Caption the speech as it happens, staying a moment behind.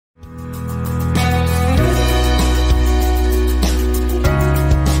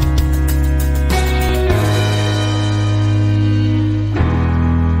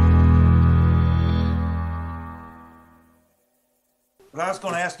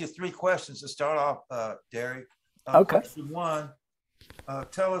going to ask you three questions to start off, Derry. Okay. Question one,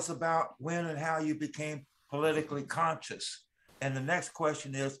 tell us about when and how you became politically conscious. And the next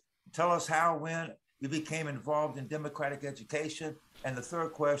question is, tell us how, when you became involved in democratic education. And the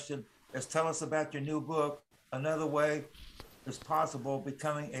third question is, tell us about your new book, Another Way is Possible,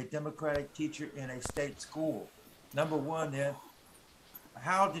 Becoming a Democratic Teacher in a State School. Number one then,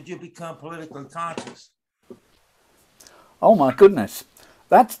 how did you become politically conscious? Oh my goodness,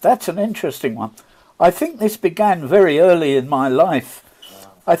 that's an interesting one. I think this began very early in my life.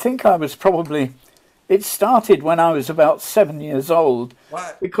 I think I was probably, it started when I was about 7 years old.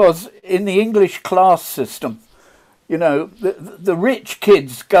 What? Because in the English class system, you know, the rich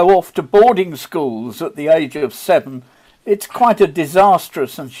kids go off to boarding schools at the age of 7. It's quite a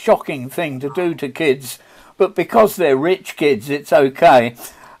disastrous and shocking thing to do to kids, but because they're rich kids, it's okay.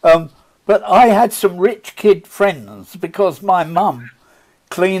 But I had some rich kid friends because my mum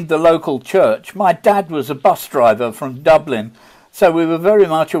cleaned the local church. My dad was a bus driver from Dublin, so we were very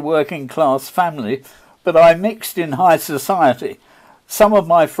much a working class family, but I mixed in high society. Some of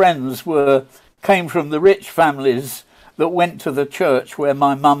my friends came from the rich families that went to the church where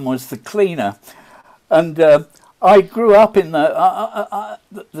my mum was the cleaner. And I grew up in the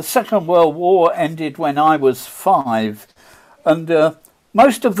Second World War ended when I was 5, and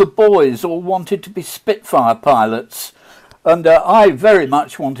most of the boys all wanted to be Spitfire pilots, and I very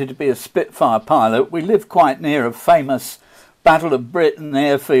much wanted to be a Spitfire pilot. We lived quite near a famous Battle of Britain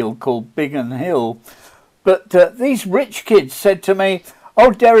airfield called Biggin Hill. But these rich kids said to me,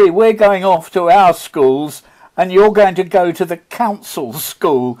 "Oh, Derry, we're going off to our schools and you're going to go to the council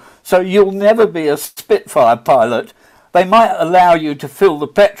school, so you'll never be a Spitfire pilot. They might allow you to fill the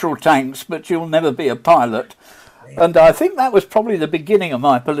petrol tanks, but you'll never be a pilot." And I think that was probably the beginning of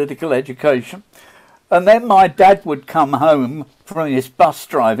my political education. And then my dad would come home from his bus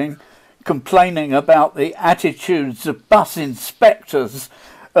driving, complaining about the attitudes of bus inspectors,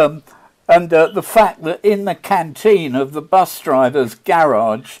 and the fact that in the canteen of the bus driver's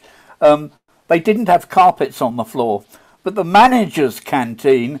garage, they didn't have carpets on the floor, but the manager's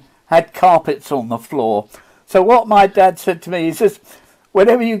canteen had carpets on the floor. So what my dad said to me, he says,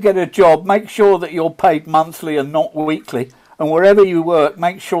 "Whenever you get a job, make sure that you're paid monthly and not weekly. And wherever you work,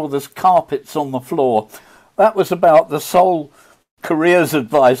 make sure there's carpets on the floor." That was about the sole careers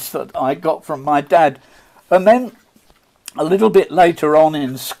advice that I got from my dad. And then a little bit later on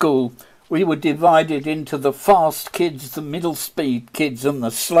in school, we were divided into the fast kids, the middle speed kids and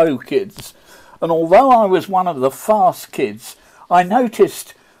the slow kids. And although I was one of the fast kids, I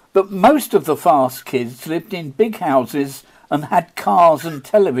noticed that most of the fast kids lived in big houses and had cars and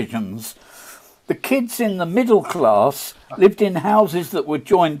televisions. The kids in the middle class lived in houses that were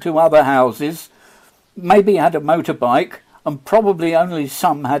joined to other houses, maybe had a motorbike, and probably only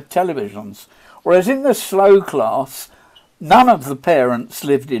some had televisions. Whereas in the slow class, none of the parents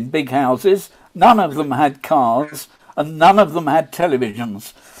lived in big houses, none of them had cars, and none of them had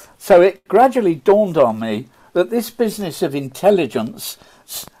televisions. So it gradually dawned on me that this business of intelligence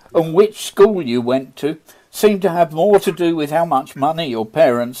and which school you went to seemed to have more to do with how much money your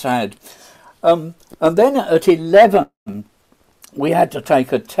parents had. And then at 11, we had to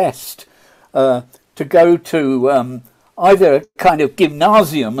take a test to go to either a kind of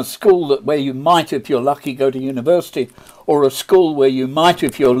gymnasium, a school where you might, if you're lucky, go to university, or a school where you might,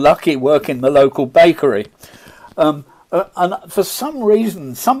 if you're lucky, work in the local bakery. And for some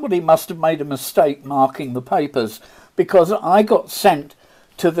reason, somebody must have made a mistake marking the papers, because I got sent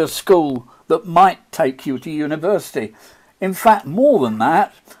to the school that might take you to university. In fact, more than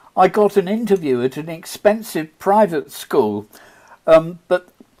that, I got an interview at an expensive private school, but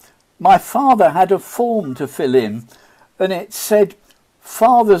my father had a form to fill in, and it said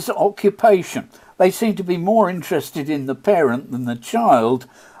father's occupation. They seemed to be more interested in the parent than the child,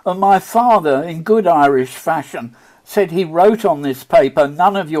 and my father, in good Irish fashion, said he wrote on this paper,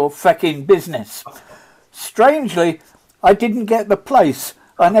 "None of your fecking business." Strangely, I didn't get the place.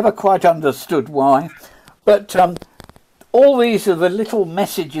 I never quite understood why, but all these are the little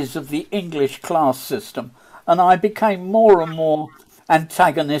messages of the English class system, and I became more and more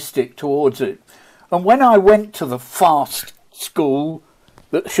antagonistic towards it. And when I went to the fast school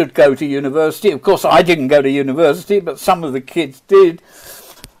that should go to university, of course I didn't go to university, but some of the kids did.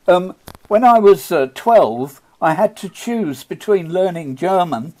 When I was 12, I had to choose between learning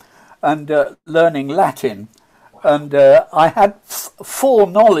German and learning Latin. And I had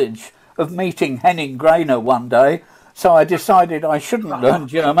foreknowledge of meeting Henning Grainer one day, so I decided I shouldn't learn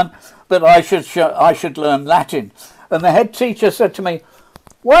German, but I should learn Latin. And the head teacher said to me,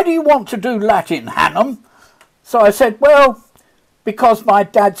 "Why do you want to do Latin, Hannam?" So I said, "Well, because my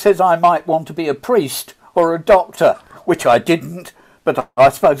dad says I might want to be a priest or a doctor, which I didn't, but I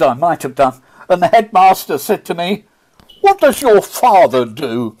suppose I might have done. And the headmaster said to me, "What does your father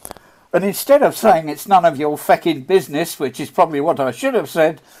do?" And instead of saying it's none of your fecking business, which is probably what I should have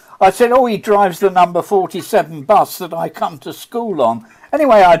said, I said, "Oh, he drives the number 47 bus that I come to school on."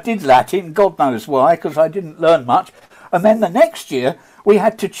 Anyway, I did Latin, God knows why, because I didn't learn much. And then the next year, we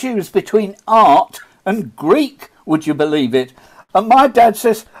had to choose between art and Greek, would you believe it? And my dad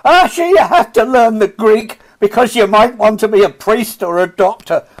says, "Actually, you have to learn the Greek because you might want to be a priest or a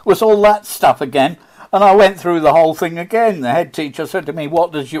doctor," was all that stuff again. And I went through the whole thing again. The head teacher said to me,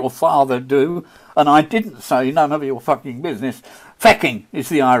 "What does your father do?" And I didn't say, "None of your fucking business." Fecking is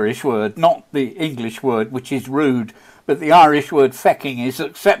the Irish word, not the English word, which is rude. But the Irish word fecking is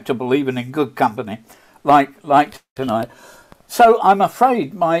acceptable even in good company, like tonight. So I'm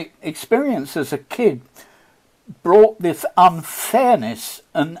afraid my experience as a kid brought this unfairness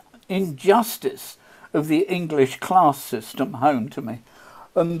and injustice of the English class system home to me.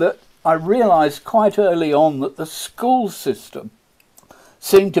 And that I realised quite early on that the school system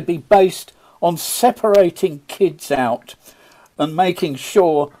seemed to be based on separating kids out and making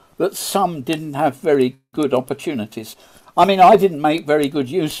sure that some didn't have very good opportunities. I mean, I didn't make very good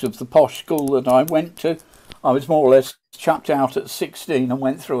use of the posh school that I went to. I was more or less chucked out at 16 and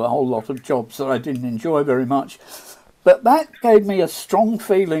went through a whole lot of jobs that I didn't enjoy very much. But that gave me a strong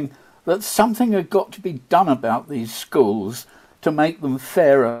feeling that something had got to be done about these schools to make them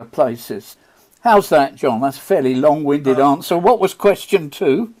fairer places. How's that, John? That's a fairly long-winded answer. What was question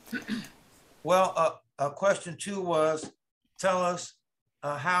 2? Well, question 2 was, tell us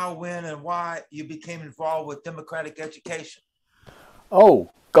how, when, and why you became involved with democratic education.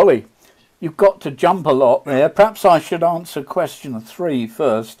 Oh, golly, you've got to jump a lot there. Perhaps I should answer question 3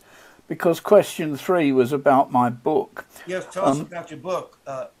 first, because question 3 was about my book. Yes, tell us about your book.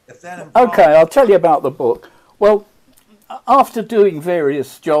 Okay, I'll tell you about the book. Well, after doing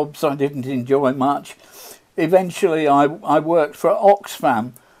various jobs I didn't enjoy much, eventually I worked for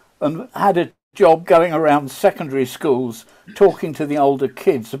Oxfam and had a job going around secondary schools talking to the older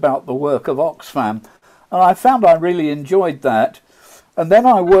kids about the work of Oxfam. And I found I really enjoyed that. And then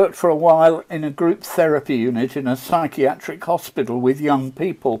I worked for a while in a group therapy unit in a psychiatric hospital with young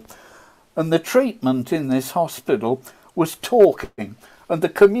people. And the treatment in this hospital was talking, and the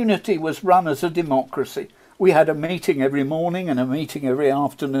community was run as a democracy. We had a meeting every morning and a meeting every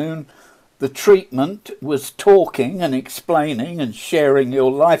afternoon. The treatment was talking and explaining and sharing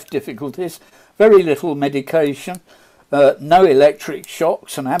your life difficulties. Very little medication, no electric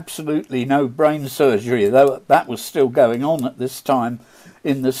shocks, and absolutely no brain surgery, though that was still going on at this time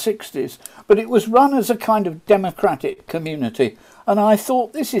in the 60s. But it was run as a kind of democratic community, and I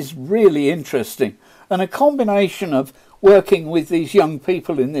thought this is really interesting. And a combination of working with these young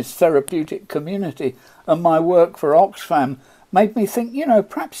people in this therapeutic community and my work for Oxfam made me think, you know,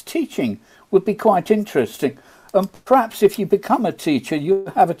 perhaps teaching would be quite interesting. And perhaps if you become a teacher,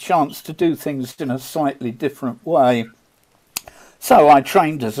 you have a chance to do things in a slightly different way. So I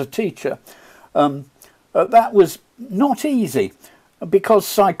trained as a teacher. That was not easy, because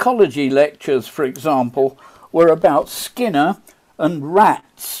psychology lectures, for example, were about Skinner and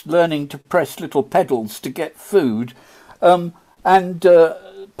rats learning to press little pedals to get food, and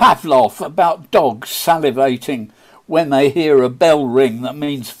Pavlov about dogs salivating when they hear a bell ring that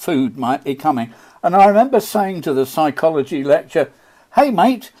means food might be coming. And I remember saying to the psychology lecture, "Hey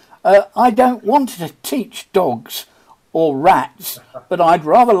mate, I don't want to teach dogs or rats, but I'd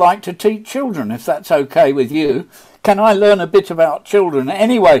rather like to teach children, if that's okay with you. Can I learn a bit about children?"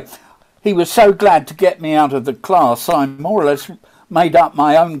 Anyway, he was so glad to get me out of the class, I more or less made up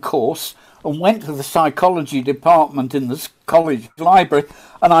my own course and went to the psychology department in the college library,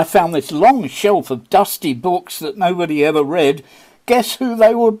 and I found this long shelf of dusty books that nobody ever read. Guess who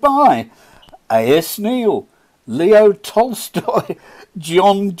they were by? A.S. Neil, Leo Tolstoy,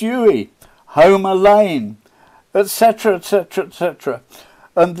 John Dewey, Homer Lane, etc., etc., etc.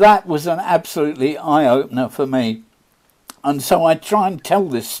 And that was an absolutely eye-opener for me. And so I try and tell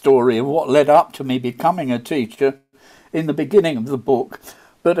this story of what led up to me becoming a teacher in the beginning of the book.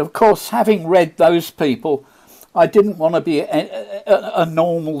 But of course, having read those people, I didn't want to be a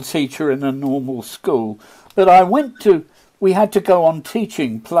normal teacher in a normal school. But we had to go on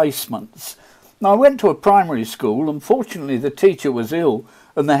teaching placements. Now, I went to a primary school, and fortunately the teacher was ill,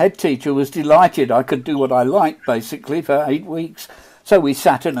 and the head teacher was delighted I could do what I liked, basically, for 8 weeks. So we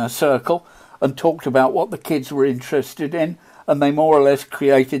sat in a circle and talked about what the kids were interested in, and they more or less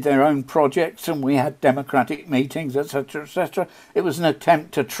created their own projects, and we had democratic meetings, etc., etc. It was an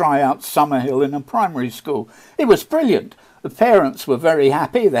attempt to try out Summerhill in a primary school. It was brilliant. The parents were very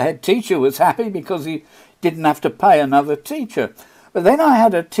happy. The head teacher was happy because he didn't have to pay another teacher. But then I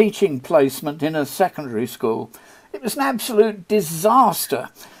had a teaching placement in a secondary school. It was an absolute disaster.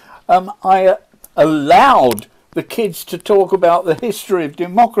 I allowed the kids to talk about the history of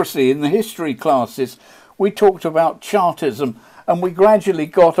democracy in the history classes. We talked about Chartism, and we gradually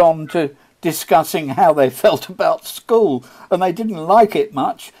got on to discussing how they felt about school, and they didn't like it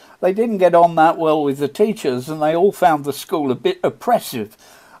much. They didn't get on that well with the teachers, and they all found the school a bit oppressive.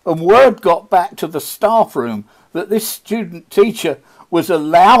 And word got back to the staff room that this student teacher was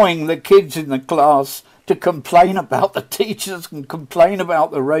allowing the kids in the class to complain about the teachers and complain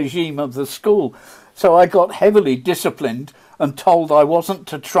about the regime of the school. So I got heavily disciplined and told I wasn't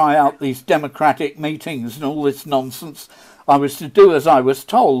to try out these democratic meetings and all this nonsense. I was to do as I was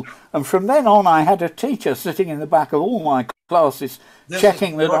told. And from then on, I had a teacher sitting in the back of all my classes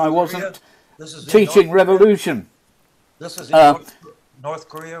checking that I wasn't teaching revolution. This is in North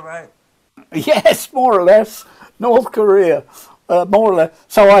Korea, right? Yes, more or less. North Korea, more or less.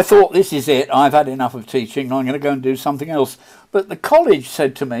 So I thought, this is it. I've had enough of teaching. I'm going to go and do something else. But the college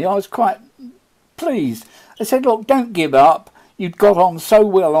said to me, I was quite pleased. They said, look, don't give up. You'd got on so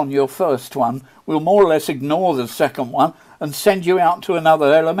well on your first one. We'll more or less ignore the second one and send you out to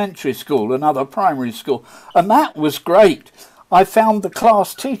another elementary school, another primary school. And that was great. I found the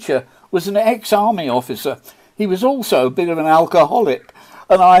class teacher was an ex-army officer. He was also a bit of an alcoholic.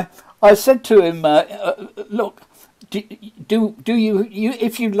 And I said to him, look, do you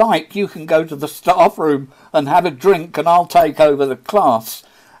if you like, you can go to the staff room and have a drink and I'll take over the class.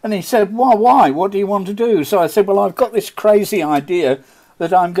 And he said, well, why? What do you want to do? So I said, well, I've got this crazy idea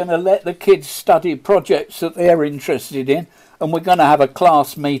that I'm going to let the kids study projects that they're interested in, and we're going to have a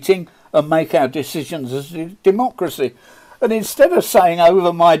class meeting and make our decisions as a democracy. And instead of saying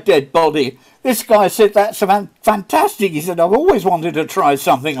over my dead body, this guy said, that's fantastic. He said, I've always wanted to try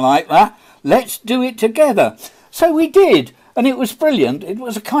something like that. Let's do it together. So we did, and it was brilliant. It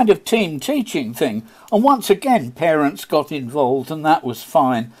was a kind of team teaching thing. And once again, parents got involved, and that was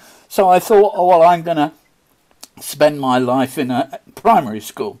fine. So I thought, oh, well, I'm going to spend my life in a primary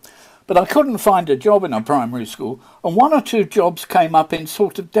school. But I couldn't find a job in a primary school, and one or two jobs came up in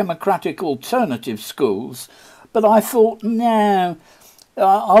sort of democratic alternative schools. But I thought, no,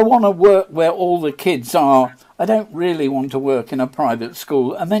 I want to work where all the kids are. I don't really want to work in a private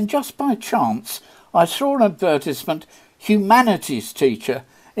school. And then just by chance, I saw an advertisement, humanities teacher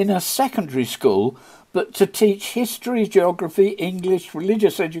in a secondary school, but to teach history, geography, English,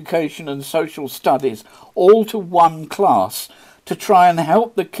 religious education and social studies all to one class to try and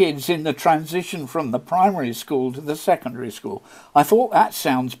help the kids in the transition from the primary school to the secondary school. I thought that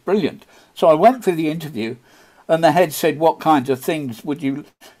sounds brilliant. So I went for the interview, and the head said, what kinds of things do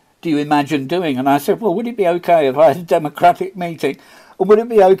you imagine doing? And I said, well, would it be okay if I had a democratic meeting? Or would it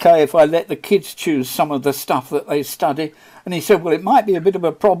be okay if I let the kids choose some of the stuff that they study? And he said, well, it might be a bit of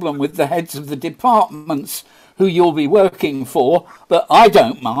a problem with the heads of the departments who you'll be working for, but I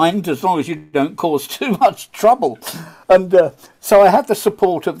don't mind as long as you don't cause too much trouble. And so I had the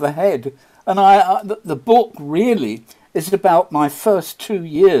support of the head. And the book really is about my first 2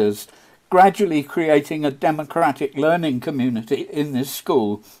 years gradually creating a democratic learning community in this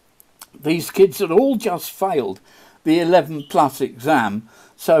school. These kids had all just failed the 11 plus exam,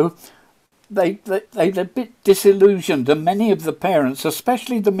 so they're a bit disillusioned, and many of the parents,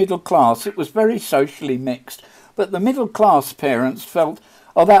 especially the middle class, it was very socially mixed, but the middle class parents felt,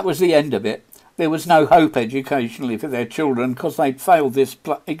 oh, that was the end of it. There was no hope educationally for their children because they'd failed this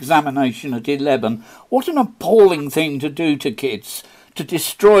examination at 11. What an appalling thing to do to kids, to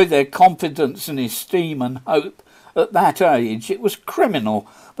destroy their confidence and esteem and hope at that age. It was criminal,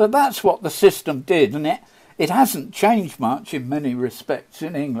 but that's what the system did, and it hasn't changed much in many respects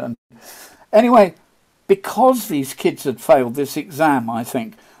in England. Anyway, because these kids had failed this exam, I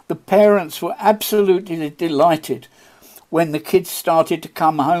think, the parents were absolutely delighted when the kids started to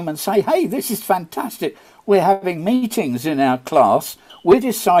come home and say, hey, this is fantastic. We're having meetings in our class. We're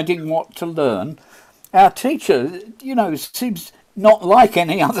deciding what to learn. Our teacher, seems not like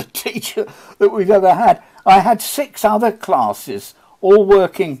any other teacher that we've ever had. I had 6 other classes all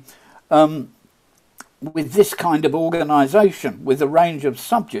working with this kind of organisation, with a range of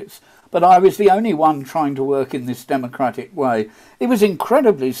subjects, but I was the only one trying to work in this democratic way. It was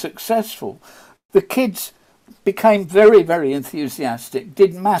incredibly successful. The kids became very, very enthusiastic,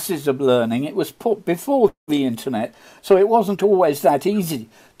 did masses of learning. It was put before the internet, so it wasn't always that easy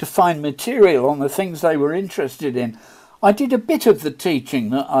to find material on the things they were interested in. I did a bit of the teaching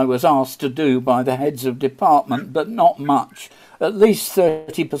that I was asked to do by the heads of department, but not much. at least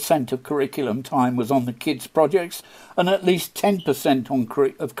 30% of curriculum time was on the kids' projects, and at least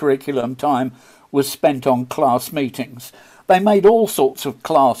 10% of curriculum time was spent on class meetings. They made all sorts of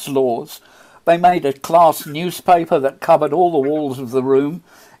class laws. They made a class newspaper that covered all the walls of the room.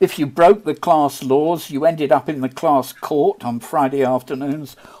 If you broke the class laws, you ended up in the class court on Friday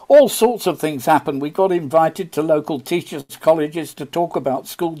afternoons. All sorts of things happened. We got invited to local teachers' colleges to talk about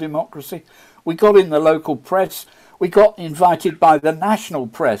school democracy. We got in the local press. We got invited by the national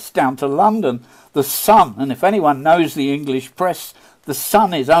press down to London. The Sun, and if anyone knows the English press, the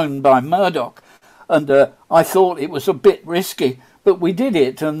Sun is owned by Murdoch. And I thought it was a bit risky, but we did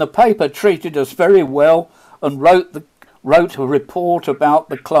it, and the paper treated us very well and wrote a report about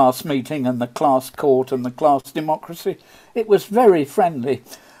the class meeting and the class court and the class democracy. It was very friendly.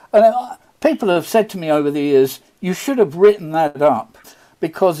 And people have said to me over the years, you should have written that up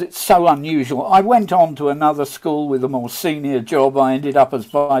because it's so unusual. I went on to another school with a more senior job. I ended up as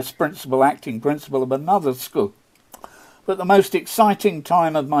vice principal, acting principal of another school. But the most exciting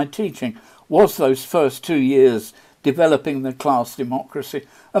time of my teaching was those first 2 years developing the class democracy.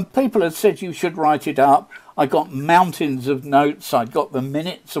 And people had said you should write it up. I got mountains of notes. I got the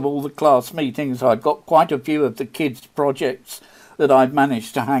minutes of all the class meetings. I got quite a few of the kids' projects that I'd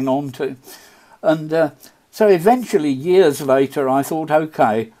managed to hang on to. And so eventually, years later, I thought,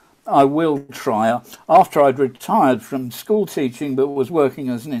 OK, I will try. After I'd retired from school teaching but was working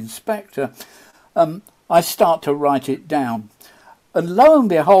as an inspector, I start to write it down. And lo and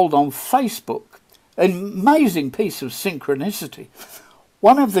behold, on Facebook, an amazing piece of synchronicity,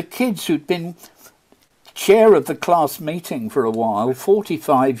 one of the kids who'd been chair of the class meeting for a while,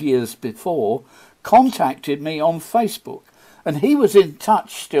 45 years before, contacted me on Facebook. And he was in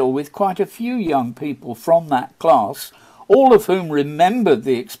touch still with quite a few young people from that class, all of whom remembered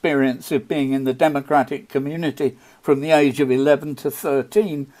the experience of being in the democratic community from the age of 11 to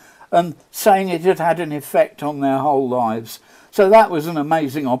 13, and saying it had had an effect on their whole lives. So that was an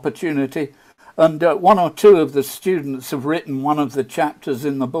amazing opportunity. And one or two of the students have written one of the chapters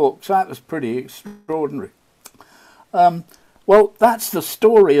in the book, so that was pretty extraordinary. Well, that's the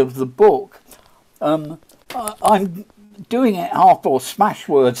story of the book. I'm doing it half, or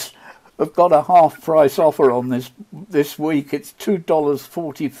Smashwords have got a half price offer on this week. It's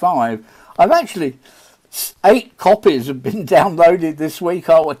 $2.45. I've actually 8 copies have been downloaded this week,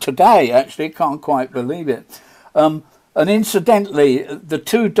 or today actually, can't quite believe it. And incidentally, the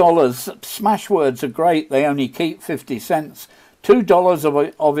 $2 Smashwords are great. They only keep 50 cents.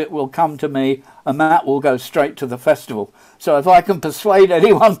 $2 of it will come to me, and that will go straight to the festival. So if I can persuade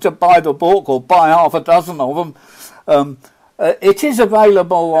anyone to buy the book or buy half a dozen of them, it is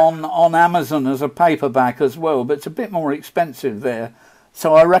available on Amazon as a paperback as well, but it's a bit more expensive there.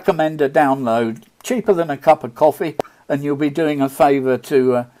 So I recommend a download. Cheaper than a cup of coffee, and you'll be doing a favour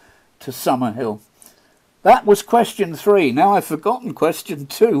to Summerhill. That was question 3. Now I've forgotten question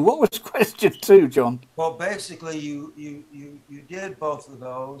 2. What was question 2, John? Well, basically, you did both of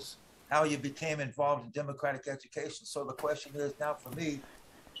those, how you became involved in democratic education. So the question is now for me,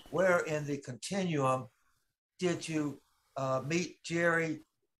 where in the continuum did you meet Jerry,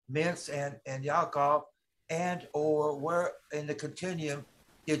 Mintz, and Yakov, and or where in the continuum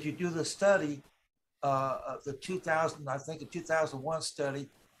did you do the study, the 2001 study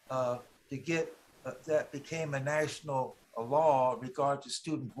to get that became a national law regard to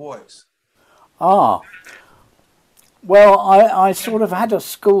student voice? Well, I sort of had a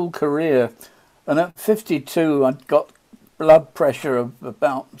school career, and at 52 I'd got blood pressure of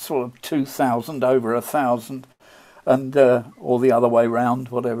about sort of 2,000 over 1,000, and or the other way round,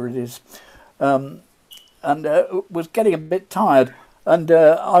 whatever it is, and was getting a bit tired, and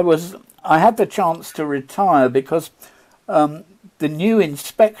I had the chance to retire because the new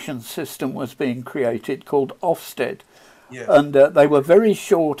inspection system was being created called Ofsted. Yeah. And they were very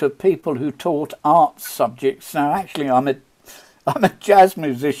short of people who taught arts subjects. Now, actually, I'm a jazz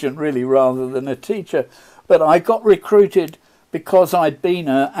musician, really, rather than a teacher. But I got recruited because I'd been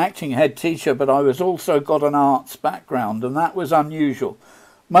an acting head teacher, but I was also got an arts background, and that was unusual.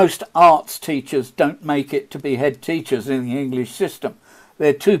 Most arts teachers don't make it to be head teachers in the English system.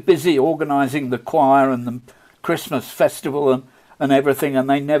 They're too busy organising the choir and the Christmas festival and everything, and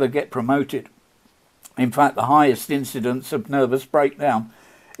they never get promoted. In fact, the highest incidence of nervous breakdown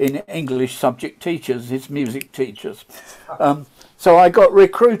in English subject teachers is music teachers. So I got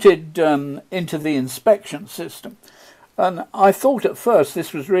recruited into the inspection system. And I thought at first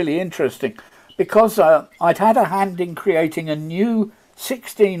this was really interesting because I'd had a hand in creating a new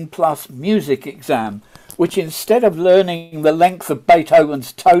 16-plus music exam, which instead of learning the length of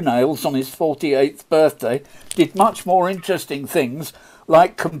Beethoven's toenails on his 48th birthday, did much more interesting things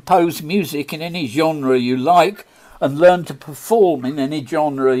like compose music in any genre you like and learn to perform in any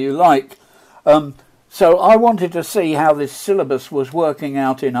genre you like. So I wanted to see how this syllabus was working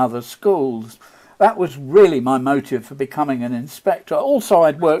out in other schools. That was really my motive for becoming an inspector. Also,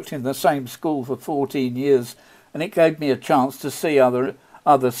 I'd worked in the same school for 14 years, and it gave me a chance to see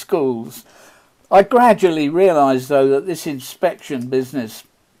other schools. I gradually realised, though, that this inspection business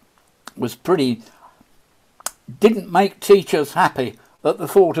was didn't make teachers happy at the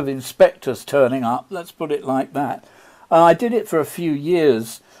thought of inspectors turning up, let's put it like that. I did it for a few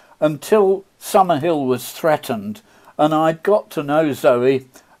years until Summerhill was threatened, and I'd got to know Zoe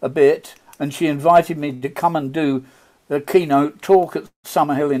a bit, and she invited me to come and do the keynote talk at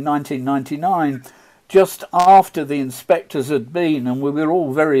Summerhill in 1999, just after the inspectors had been, and we were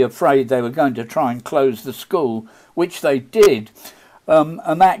all very afraid they were going to try and close the school, which they did.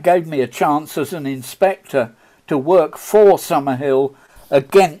 And that gave me a chance as an inspector to work for Summerhill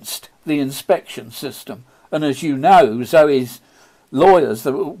against the inspection system. And as you know, Zoe's lawyers,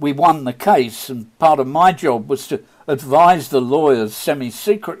 we won the case, and part of my job was to advise the lawyers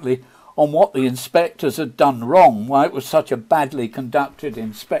semi-secretly on what the inspectors had done wrong, why it was such a badly conducted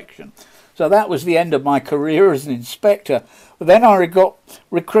inspection. So that was the end of my career as an inspector. But then I got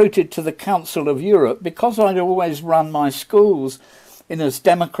recruited to the Council of Europe because I'd always run my schools in as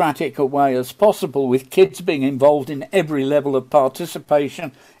democratic a way as possible, with kids being involved in every level of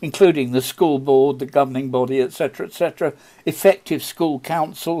participation, including the school board, the governing body, etc., etc., effective school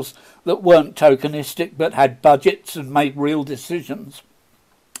councils that weren't tokenistic but had budgets and made real decisions,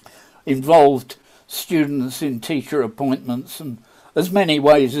 involved students in teacher appointments, and as many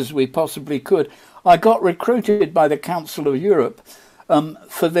ways as we possibly could. I got recruited by the Council of Europe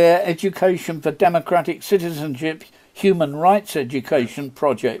for their Education for Democratic Citizenship Human Rights Education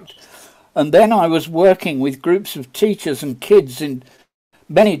project. And then I was working with groups of teachers and kids in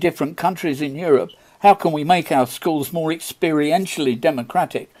many different countries in Europe. How can we make our schools more experientially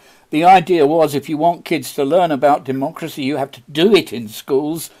democratic? The idea was, if you want kids to learn about democracy, you have to do it in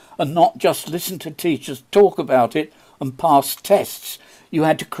schools and not just listen to teachers talk about it and pass tests. You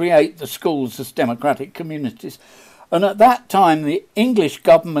had to create the schools as democratic communities. And at that time, the English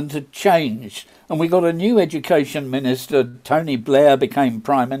government had changed, and we got a new education minister. Tony Blair became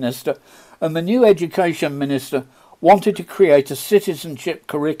Prime Minister, and the new education minister wanted to create a citizenship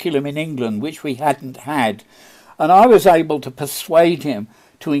curriculum in England, which we hadn't had. And I was able to persuade him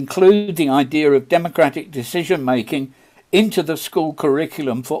to include the idea of democratic decision-making into the school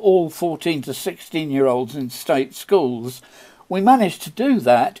curriculum for all 14 to 16-year-olds in state schools. We managed to do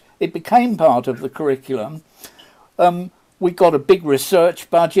that. It became part of the curriculum. We got a big research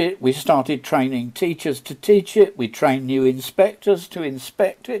budget. We started training teachers to teach it. We trained new inspectors to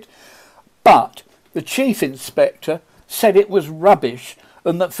inspect it. But the chief inspector said it was rubbish,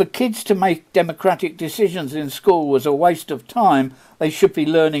 and that for kids to make democratic decisions in school was a waste of time. They should be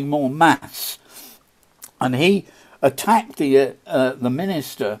learning more maths. And he attacked the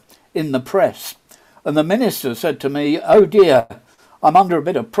minister in the press. And the minister said to me, "Oh dear, I'm under a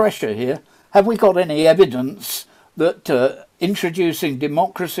bit of pressure here. Have we got any evidence that introducing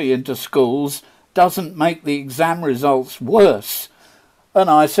democracy into schools doesn't make the exam results worse?" And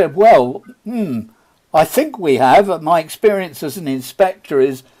I said, well, I think we have. My experience as an inspector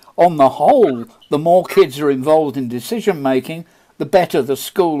is, on the whole, the more kids are involved in decision making, the better the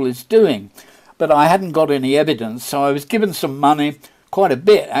school is doing. But I hadn't got any evidence, so I was given some money, quite a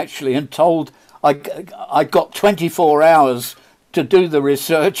bit actually, and told I got 24 hours to do the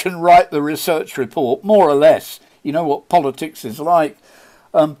research and write the research report, more or less. You know what politics is like.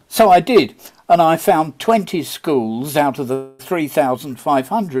 So I did, and I found 20 schools out of the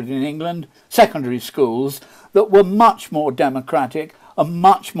 3,500 in England, secondary schools, that were much more democratic and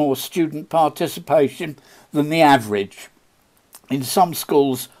much more student participation than the average. In some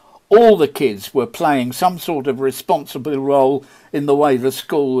schools, all the kids were playing some sort of responsible role in the way the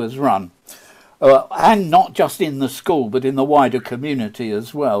school was run. And not just in the school, but in the wider community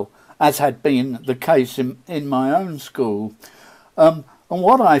as well, as had been the case in my own school. And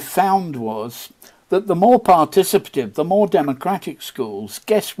what I found was that the more participative, the more democratic schools,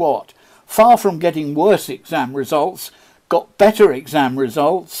 guess what? Far from getting worse exam results, got better exam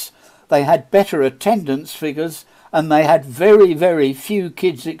results, they had better attendance figures, and they had very, very few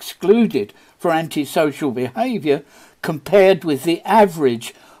kids excluded for antisocial behaviour compared with the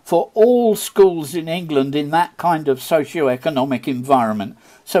average for all schools in England in that kind of socio-economic environment.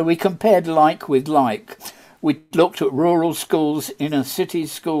 So we compared like with like. We looked at rural schools, inner city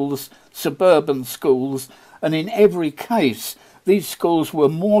schools, suburban schools, and in every case, these schools were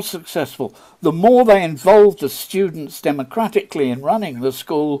more successful. The more they involved the students democratically in running the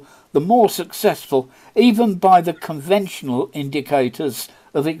school, the more successful, even by the conventional indicators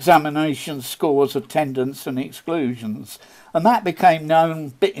of examination scores, attendance and exclusions. And that became known, a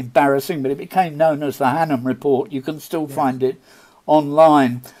bit embarrassing, but it became known as the Hannam report. You can still find it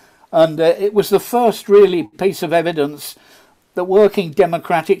online. And it was the first really piece of evidence that working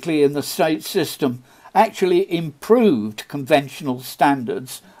democratically in the state system actually improved conventional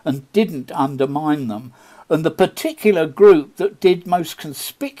standards and didn't undermine them. And the particular group that did most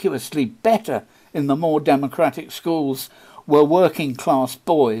conspicuously better in the more democratic schools were working class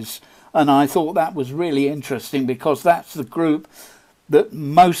boys. And I thought that was really interesting because that's the group that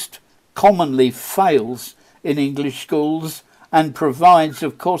most commonly fails in English schools and provides,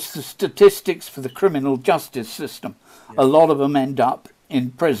 of course, the statistics for the criminal justice system. A lot of them end up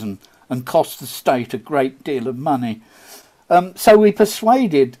in prison and cost the state a great deal of money. So we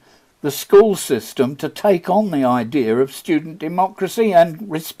persuaded the school system to take on the idea of student democracy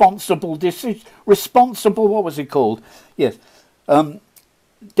and responsible decision. Responsible, what was it called? Yes,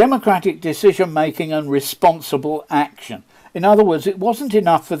 democratic decision making and responsible action. In other words, it wasn't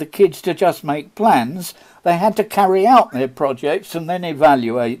enough for the kids to just make plans. They had to carry out their projects and then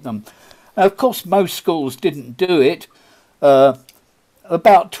evaluate them. Now, of course, most schools didn't do it.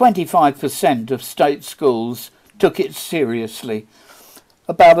 About 25% of state schools took it seriously.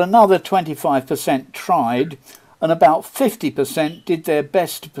 About another 25% tried, and about 50% did their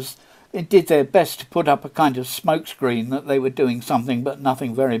best to put up a kind of smokescreen that they were doing something, but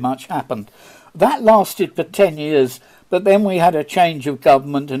nothing very much happened. That lasted for 10 years, but then we had a change of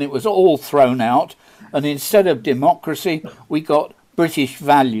government and it was all thrown out, and instead of democracy, we got British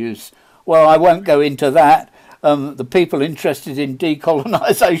values. Well, I won't go into that. The people interested in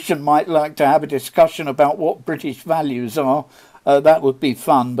decolonisation might like to have a discussion about what British values are. That would be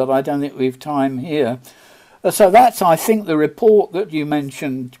fun, but I don't think we've time here. So that's, I think, the report that you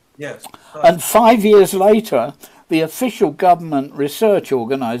mentioned. Yes. And 5 years later, the official government research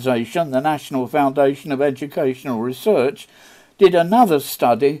organisation, the National Foundation of Educational Research, did another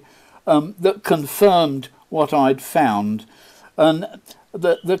study that confirmed what I'd found. And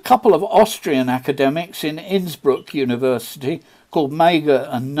the couple of Austrian academics in Innsbruck University, called Mager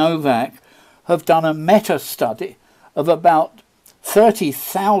and Novak, have done a meta-study of about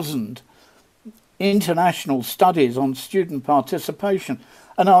 30,000 international studies on student participation.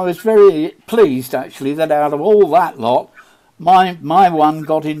 And I was very pleased, actually, that out of all that lot, my one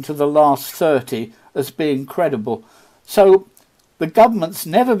got into the last 30 as being credible. So the government's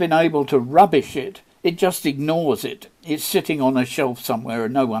never been able to rubbish it. It just ignores it. It's sitting on a shelf somewhere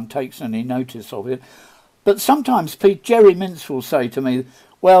and no one takes any notice of it. But sometimes Jerry Mintz will say to me,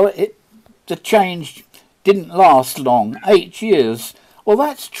 well, the change didn't last long, 8 years. Well,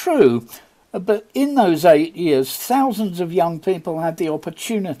 that's true. But in those 8 years, thousands of young people had the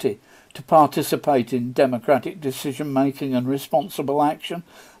opportunity to participate in democratic decision-making and responsible action.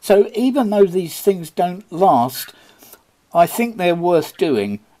 So even though these things don't last, I think they're worth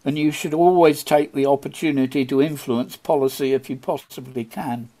doing. And you should always take the opportunity to influence policy if you possibly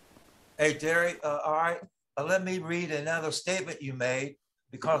can. Hey, Derry, all right, let me read another statement you made,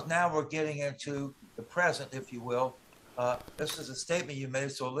 because now we're getting into the present, if you will. This is a statement you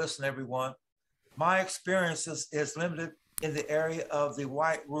made, so listen, everyone. My experience is limited in the area of the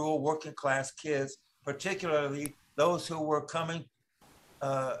white, rural, working class kids, particularly those who were coming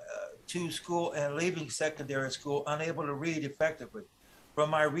to school and leaving secondary school unable to read effectively. From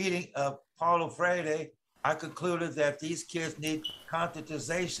my reading of Paulo Freire, I concluded that these kids need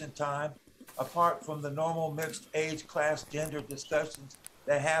conscientization time apart from the normal mixed age, class, gender discussions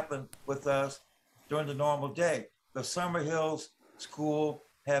that happen with us during the normal day. The Summerhill School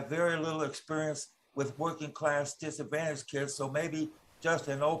have very little experience with working class disadvantaged kids, so maybe just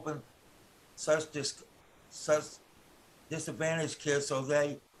an open such disadvantaged kids so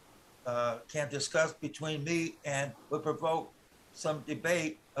they can discuss between me and would provoke some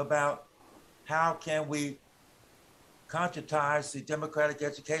debate about how can we conscientize the democratic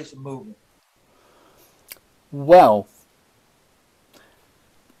education movement. Well,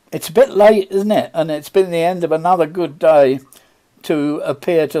 it's a bit late, isn't it? And it's been the end of another good day to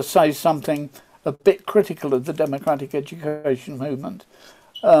appear to say something a bit critical of the democratic education movement.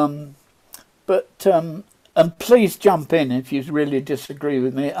 And please jump in if you really disagree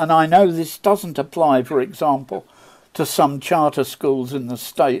with me. And I know this doesn't apply, for example, to some charter schools in the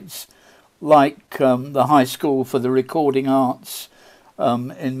States, like the High School for the Recording Arts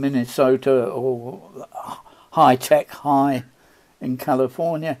in Minnesota, or high-tech high in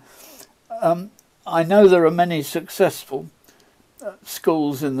California. I know there are many successful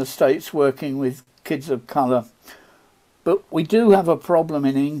schools in the States working with kids of colour, but we do have a problem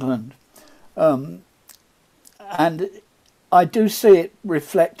in England. And I do see it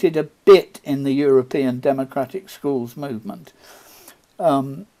reflected a bit in the European democratic schools movement.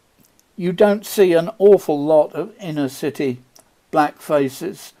 You don't see an awful lot of inner city black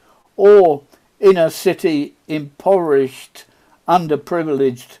faces or inner city impoverished,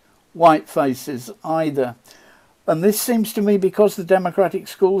 underprivileged white faces either. And this seems to me because the democratic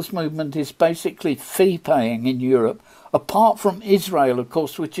schools movement is basically fee paying in Europe, apart from Israel, of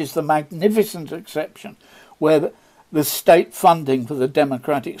course, which is the magnificent exception, where the state funding for the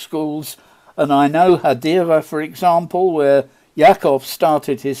democratic schools, and I know Hadera, for example, where Yaakov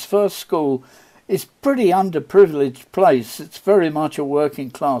started his first school, is pretty underprivileged place. It's very much a working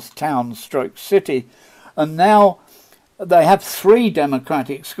class town stroke city. And now they have 3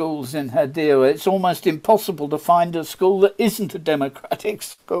 democratic schools in Hadera. It's almost impossible to find a school that isn't a democratic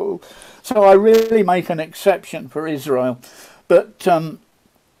school. So I really make an exception for Israel. But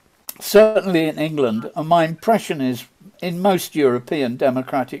certainly in England, and my impression is in most European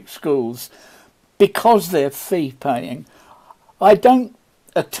democratic schools, because they're fee paying, I don't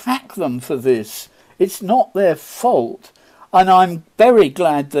attack them for this. It's not their fault. And I'm very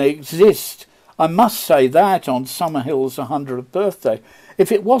glad they exist. I must say that on Summerhill's 100th birthday.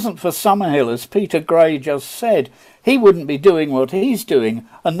 If it wasn't for Summerhill, as Peter Gray just said, he wouldn't be doing what he's doing,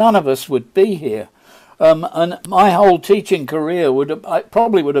 and none of us would be here. And my whole teaching career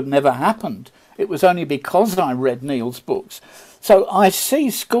probably would have never happened. It was only because I read Neil's books. So I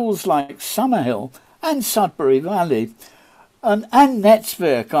see schools like Summerhill and Sudbury Valley and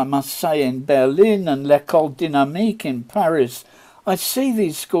Netzwerk, I must say, in Berlin, and L'École Dynamique in Paris. I see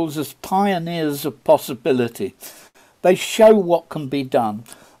these schools as pioneers of possibility. They show what can be done.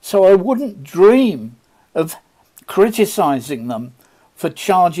 So I wouldn't dream of criticising them for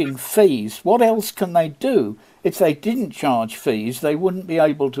charging fees. What else can they do? If they didn't charge fees, they wouldn't be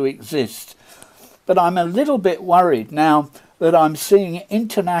able to exist. But I'm a little bit worried now that I'm seeing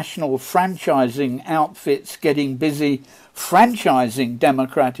international franchising outfits getting busy franchising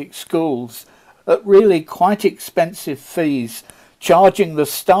democratic schools at really quite expensive fees, charging the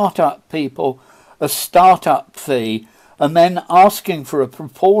start-up people a start-up fee and then asking for a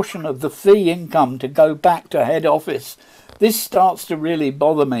proportion of the fee income to go back to head office. This starts to really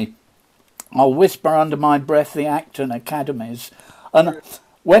bother me. I'll whisper under my breath the Acton Academies. And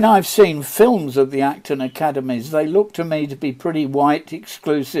when I've seen films of the Acton Academies, they look to me to be pretty white,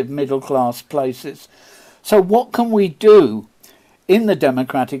 exclusive, middle-class places. So what can we do in the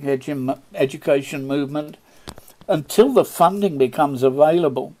democratic education movement until the funding becomes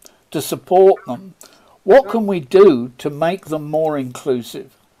available to support them? What can we do to make them more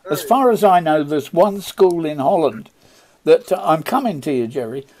inclusive? As far as I know, there's one school in Holland that, I'm coming to you,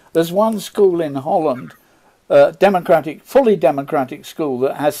 Jerry, there's one school in Holland, fully democratic school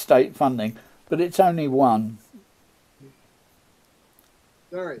that has state funding, but it's only one.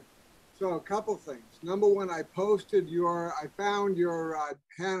 Sorry. So a couple things. Number one, I found your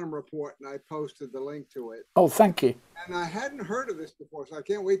Hannam report and I posted the link to it. Oh, thank you. And I hadn't heard of this before, so I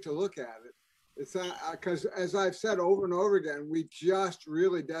can't wait to look at it. It's because, as I've said over and over again, we just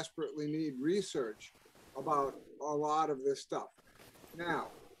really desperately need research about a lot of this stuff. Now,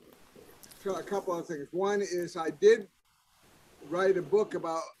 so a couple of things. One is I did write a book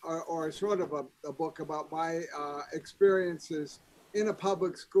about, or sort of a book about my experiences in a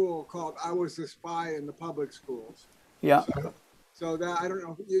public school called "I Was a Spy in the Public Schools." Yeah. So that, I don't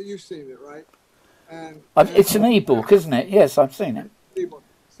know, you've seen it, right? And it's an e-book, isn't it? Yes, I've seen it. E-book.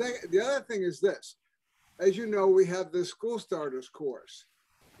 The other thing is this. As you know, we have the School Starters course.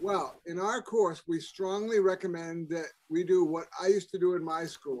 Well, in our course, we strongly recommend that we do what I used to do in my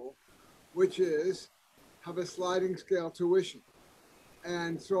school, which is have a sliding scale tuition.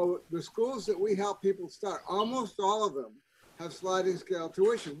 And so the schools that we help people start, almost all of them have sliding scale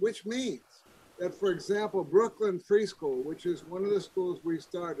tuition, which means that, for example, Brooklyn Free School, which is one of the schools we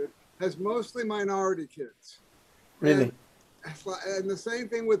started, has mostly minority kids. Really? And the same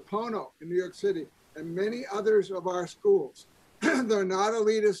thing with Pono in New York City and many others of our schools. They're not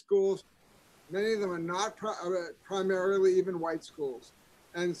elitist schools. Many of them are not primarily even white schools.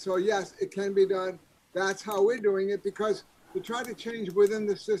 And so, yes, it can be done. That's how we're doing it, because to try to change within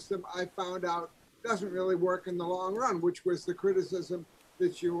the system, I found out doesn't really work in the long run, which was the criticism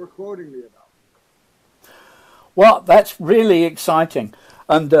that you were quoting me about. Well, that's really exciting.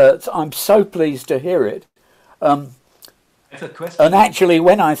 And I'm so pleased to hear it. And actually,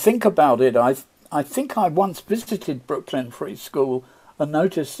 when I think about it, I think I once visited Brooklyn Free School and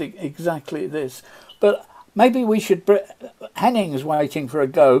noticed exactly this. But maybe we should... Henning's waiting for a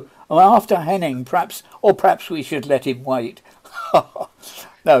go. Well, after Henning, perhaps we should let him wait.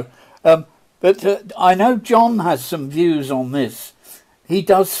 No. But I know John has some views on this. He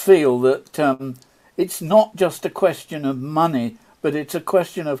does feel that it's not just a question of money, but it's a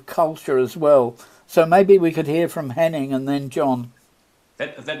question of culture as well. So maybe we could hear from Henning and then John.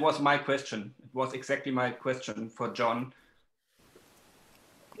 That was my question. It was exactly my question for John.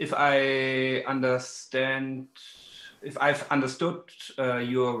 If I've understood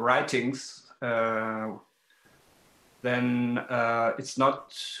your writings, then it's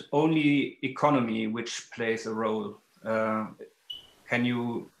not only economy which plays a role. Can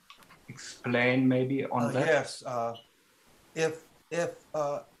you explain maybe on that? Yes. If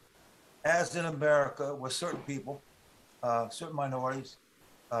as in America, with certain people, certain minorities,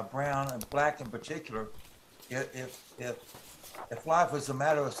 brown and black in particular, if life is a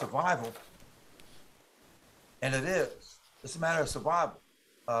matter of survival, and it's a matter of survival.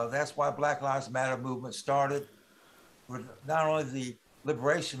 That's why Black Lives Matter movement started, with not only the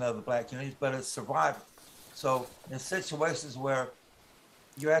liberation of the black communities, but it's survival. So in situations where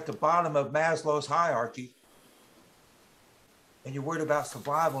you're at the bottom of Maslow's hierarchy, and you're worried about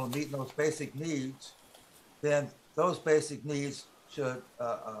survival and meeting those basic needs, then those basic needs should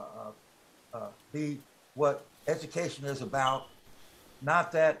be what education is about.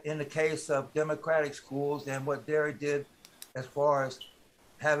 Not that in the case of democratic schools and what Derry did as far as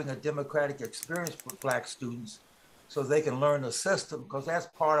having a democratic experience for black students so they can learn the system, because that's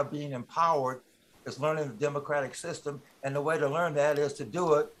part of being empowered, is learning the democratic system. And the way to learn that is to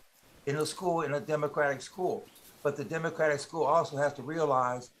do it in a school, in a democratic school. But the democratic school also has to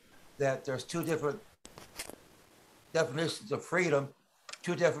realize that there's two different definitions of freedom,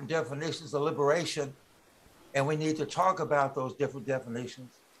 two different definitions of liberation, and we need to talk about those different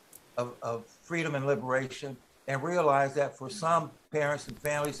definitions of freedom and liberation, and realize that for some parents and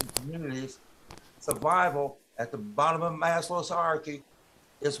families and communities, survival at the bottom of Maslow's hierarchy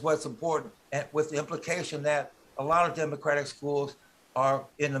is what's important, and with the implication that a lot of democratic schools are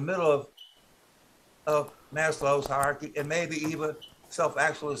in the middle of Maslow's hierarchy, and maybe even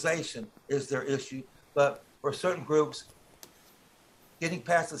self-actualization is their issue. But for certain groups, getting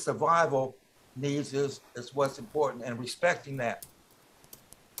past the survival needs is what's important, and respecting that.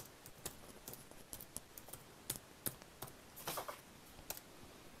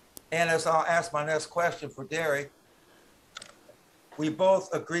 And as I'll ask my next question for Derry, we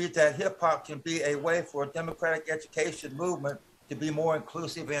both agreed that hip hop can be a way for a democratic education movement to be more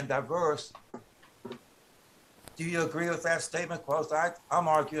inclusive and diverse. Do you agree with that statement? Because I'm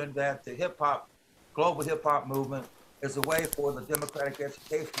arguing that the global hip hop movement is a way for the democratic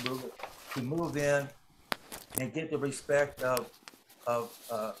education movement to move in and get the respect of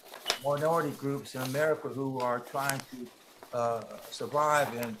minority groups in America who are trying to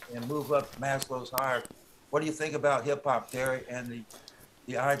survive and move up Maslow's hierarchy. What do you think about hip hop, Derry, and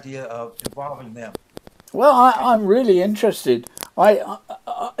the idea of involving them? Well, I'm really interested.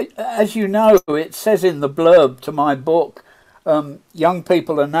 As you know, it says in the blurb to my book, young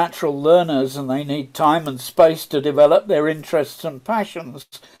people are natural learners and they need time and space to develop their interests and passions.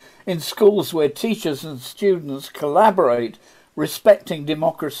 In schools where teachers and students collaborate, respecting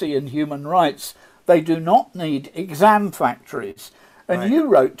democracy and human rights, they do not need exam factories. And right. You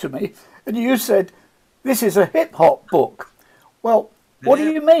wrote to me and you said, this is a hip-hop book. Well, what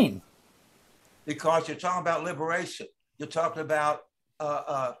do you mean? Because you're talking about liberation. You're talking about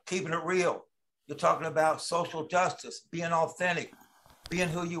keeping it real. You're talking about social justice, being authentic, being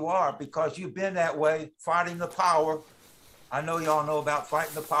who you are, because you've been that way, fighting the power. I know y'all know about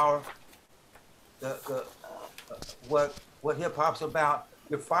fighting the power, what hip hop's about.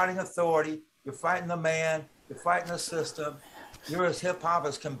 You're fighting authority, you're fighting the man, you're fighting the system. You're as hip hop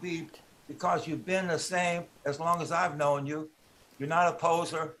as can be because you've been the same as long as I've known you. You're not a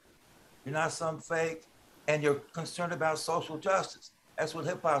poser, you're not some fake, and you're concerned about social justice. That's what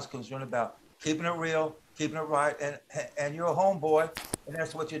hip hop's concerned about. Keeping it real, keeping it right, and you're a homeboy, and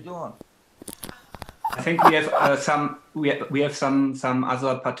that's what you're doing. I think we have some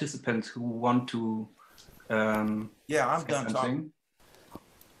other participants who want to. Yeah, I'm done talking.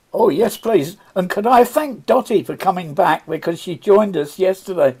 Oh yes, please. And could I thank Dottie for coming back, because she joined us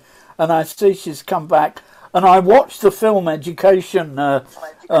yesterday, and I see she's come back. And I watched the film Education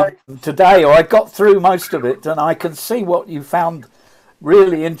today, or I got through most of it, and I can see what you found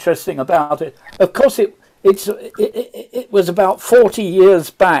really interesting about it. Of course, it was about 40 years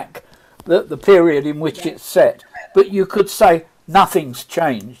back, the period in which it's set, but you could say nothing's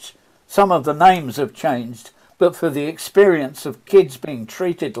changed. Some of the names have changed, but for the experience of kids being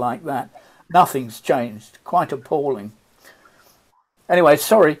treated like that, nothing's changed. Quite appalling. Anyway,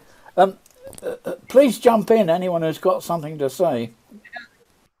 sorry. Please jump in, anyone who's got something to say.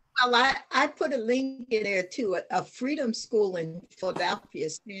 Well, I put a link in there to a freedom school in Philadelphia,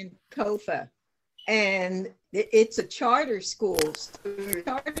 Sankofa, and it's a charter school.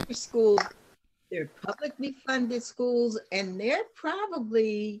 Charter schools, they're publicly funded schools, and they're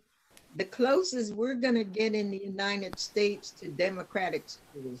probably the closest we're going to get in the United States to democratic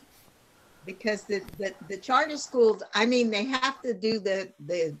schools. Because the charter schools, I mean, they have to do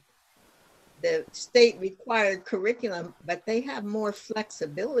the state required curriculum, but they have more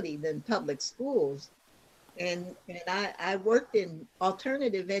flexibility than public schools. And I worked in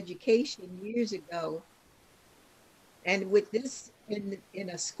alternative education years ago. And with this, in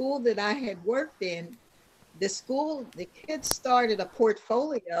a school that I had worked in, the kids started a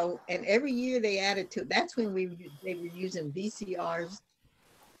portfolio, and every year they added to, that's when they were using VCRs.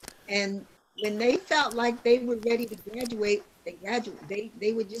 And when they felt like they were ready to graduate,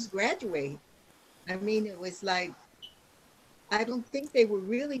 they would just graduate. I mean, it was like, I don't think they were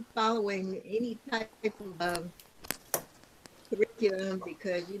really following any type of curriculum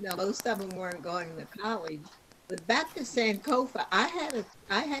because, you know, most of them weren't going to college. But back to Sankofa, I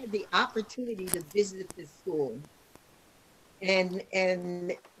had the opportunity to visit the school. And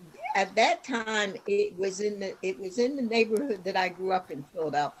at that time, it was in the neighborhood that I grew up in,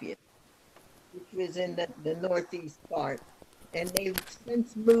 Philadelphia, which was in the northeast part. And they've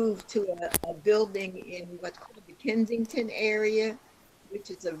since moved to a building in what's called the Kensington area, which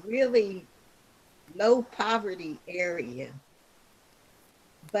is a really low poverty area.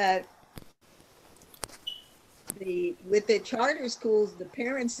 But with the charter schools,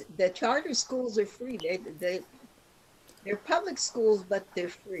 the charter schools are free. They're public schools, but they're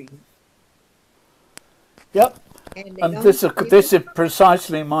free. Yep. And this is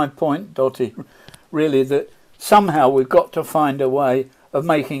precisely my point, Dottie, really, that somehow we've got to find a way of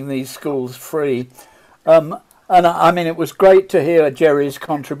making these schools free. And I mean, it was great to hear Jerry's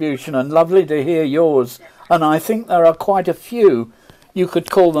contribution and lovely to hear yours. And I think there are quite a few, you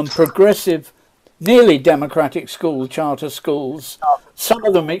could call them progressive, nearly democratic charter schools, some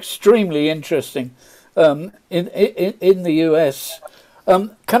of them extremely interesting in the US.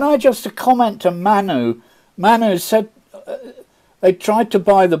 Can I just comment to Manu? Manu said they tried to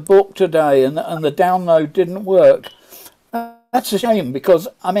buy the book today and the download didn't work. That's a shame because,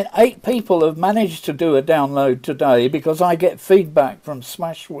 I mean, 8 people have managed to do a download today because I get feedback from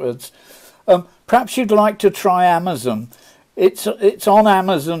Smashwords. Perhaps you'd like to try Amazon. It's on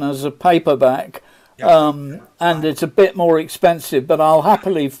Amazon as a paperback, and it's a bit more expensive, but I'll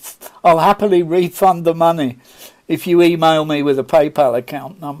happily refund the money if you email me with a PayPal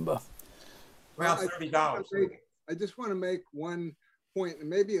account number. Around $30. I just want to make one point, and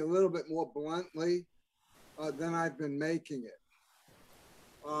maybe a little bit more bluntly than I've been making it.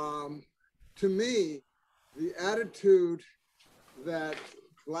 To me, the attitude that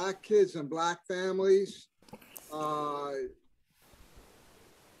Black kids and Black families, for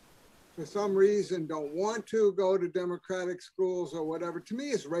some reason, don't want to go to democratic schools or whatever, to me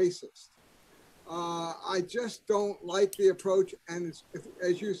is racist. I just don't like the approach. And it's,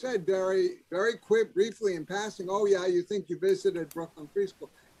 as you said, Derry, very quick, briefly in passing, oh yeah, you think you visited Brooklyn Free School.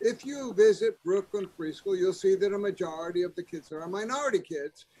 If you visit Brooklyn Free School, you'll see that a majority of the kids are minority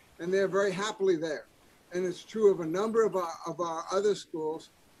kids, and they're very happily there. And it's true of a number of our other schools.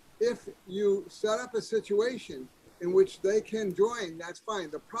 If you set up a situation in which they can join, that's fine.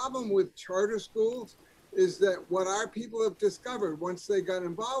 The problem with charter schools is that what our people have discovered once they got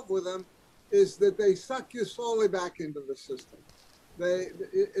involved with them is that they suck you slowly back into the system.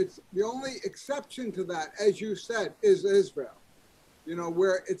 It's the only exception to that, as you said, is Israel, you know,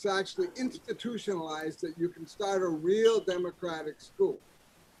 where it's actually institutionalized that you can start a real democratic school.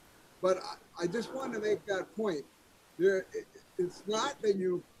 But I just want to make that point. It's not that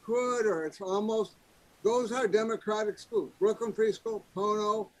you could, or it's almost, those are democratic schools. Brooklyn Free School,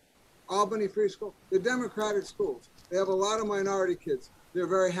 Pono, Albany Free School, they're democratic schools. They have a lot of minority kids. They're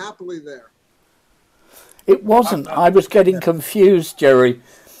very happily there. It wasn't. I was getting confused, Jerry.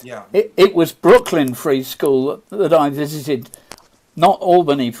 Yeah. It was Brooklyn Free School that I visited, not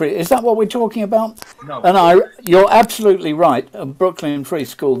Albany Free. Is that what we're talking about? No. And you're absolutely right. Brooklyn Free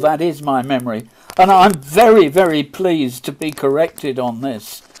School, that is my memory. And I'm very, very pleased to be corrected on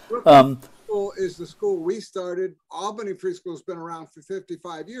this. Brooklyn School is the school we started. Albany Free School has been around for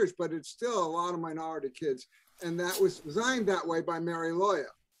 55 years, but it's still a lot of minority kids. And that was designed that way by Mary Loya.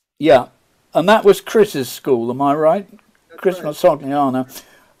 Yeah. And that was Chris's school, am I right? That's Chris right. Massogliano.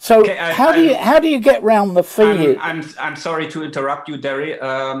 So Okay, how do you get round the fee? I'm sorry to interrupt you, Derry.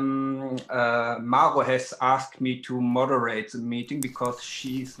 Maro has asked me to moderate the meeting because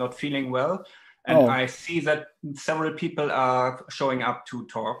she's not feeling well, and I see that several people are showing up to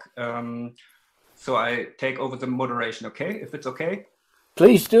talk. So I take over the moderation. Okay, if it's okay.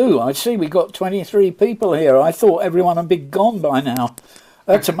 Please do. I see we got 23 people here. I thought everyone had been gone by now.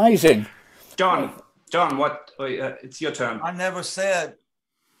 That's amazing. John, what? It's your turn. I never said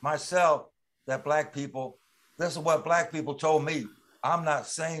myself that black people, this is what black people told me. I'm not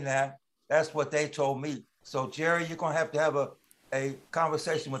saying that. That's what they told me. So Jerry, you're gonna have to have a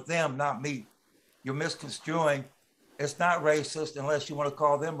conversation with them, not me. You're misconstruing. It's not racist unless you want to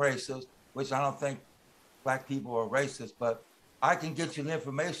call them racist, which I don't think black people are racist, but I can get you the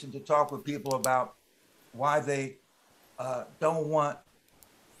information to talk with people about why they don't want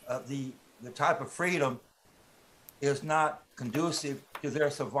the type of freedom is not conducive to their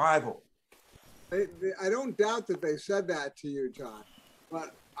survival. I don't doubt that they said that to you, John,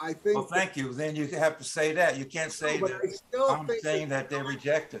 but I think. Well, thank you. Then you have to say that. You can't say that. I'm saying that they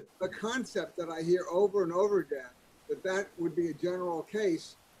reject it. The concept that I hear over and over again, that would be a general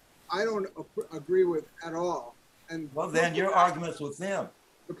case, I don't agree with at all. And well, then your argument's with them.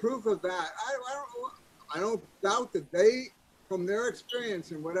 The proof of that, I don't doubt that they, from their experience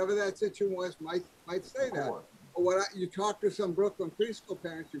and whatever that situation was, might say that. But you talk to some Brooklyn preschool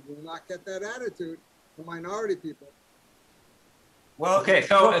parents, you will not get that attitude from minority people. Well, okay,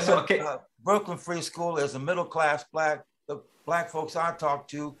 Brooklyn Free School is a middle class black. The black folks I talked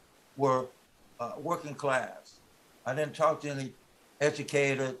to were working class. I didn't talk to any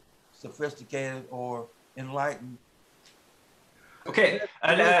educated, sophisticated, or enlightened. Okay.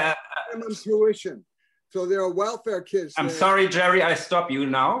 Minimum tuition. So there are welfare kids. I'm sorry, Jerry, I stop you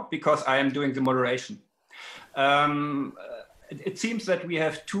now because I am doing the moderation. It seems that we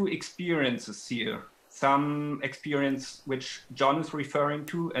have two experiences here. Some experience which John is referring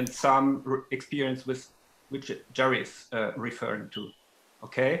to and some experience with which Jerry is referring to.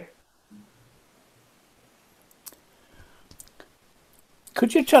 Okay?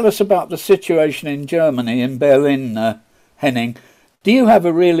 Could you tell us about the situation in Germany, in Berlin, Henning? Do you have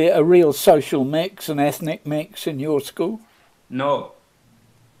a real social mix, an ethnic mix in your school? No.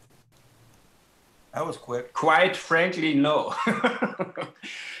 That was quick. Quite frankly, no.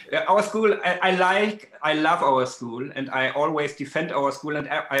 Our school, I love our school, and I always defend our school, and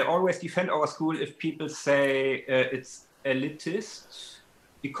I always defend our school if people say it's elitist,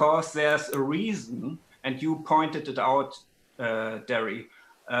 because there's a reason, and you pointed it out, Derry.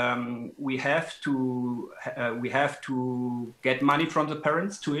 We have to get money from the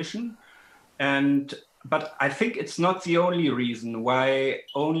parents' tuition, but I think it's not the only reason why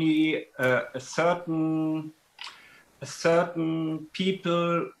only a certain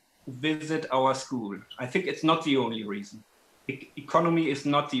people visit our school. I think it's not the only reason. Economy is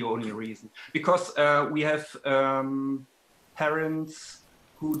not the only reason, because we have parents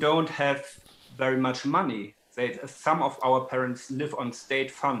who don't have very much money. Some of our parents live on state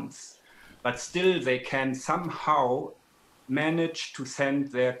funds, but still they can somehow manage to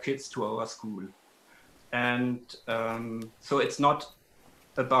send their kids to our school. And so it's not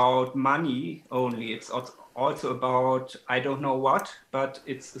about money only, it's also about, I don't know what, but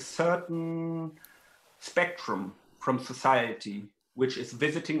it's a certain spectrum from society which is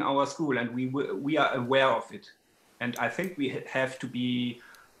visiting our school, and we are aware of it. And I think we have to be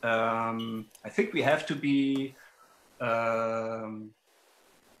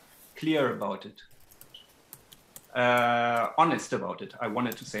clear about it, honest about it. I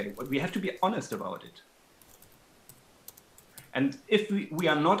wanted to say, but we have to be honest about it. And if we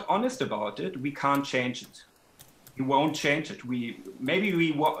are not honest about it, we can't change it. We won't change it. Maybe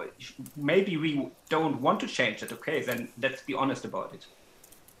we don't want to change it. Okay, then let's be honest about it.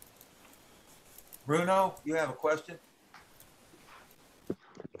 Bruno, you have a question?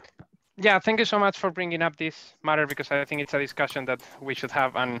 Yeah, thank you so much for bringing up this matter, because I think it's a discussion that we should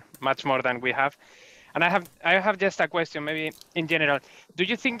have, and much more than we have. And I have just a question, maybe in general. Do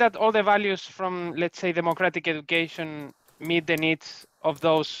you think that all the values from, let's say, democratic education meet the needs of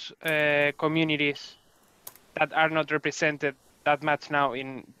those communities that are not represented that much now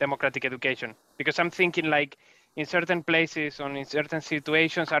in democratic education? Because I'm thinking, like, in certain places or in certain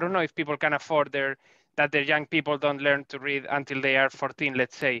situations, I don't know if people can afford that their young people don't learn to read until they are 14,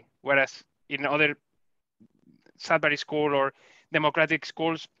 let's say, whereas in other Sudbury school or democratic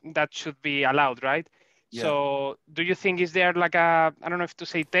schools, that should be allowed, right? Yeah. So do you think, is there like I don't know if to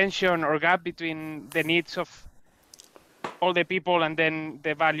say tension or gap between the needs of all the people and then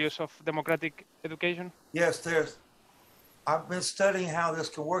the values of democratic education? Yes, I've been studying how this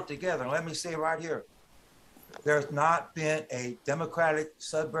can work together. Let me say right here, there's not been a democratic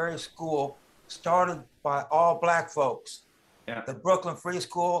Sudbury school started by all Black folks. Yeah. The Brooklyn Free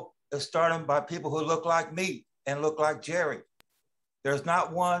School is started by people who look like me and look like Jerry. There's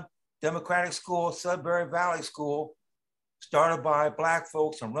not one democratic school, Sudbury Valley School, started by Black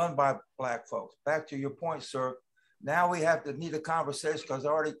folks and run by Black folks. Back to your point, sir. Now we have to need a conversation, because I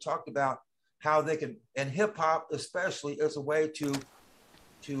already talked about how they can, and hip hop especially, is a way to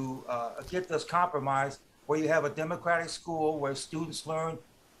get this compromise where you have a democratic school where students learn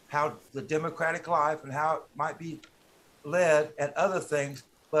how the democratic life and how it might be led and other things,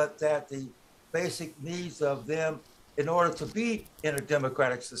 but that the basic needs of them in order to be in a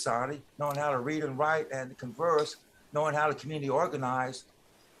democratic society, knowing how to read and write and converse, knowing how to community organize.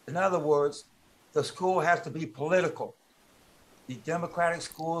 In other words, the school has to be political. The democratic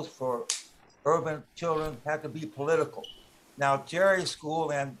schools for urban children have to be political. Now, Jerry's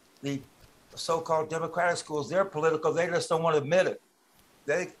school and the so-called democratic schools, they're political. They just don't want to admit it.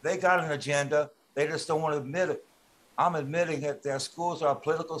 They got an agenda. They just don't want to admit it. I'm admitting that their schools are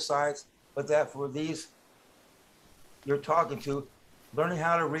political sites, but that for these you're talking to, learning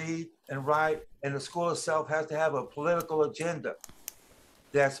how to read and write, and the school itself has to have a political agenda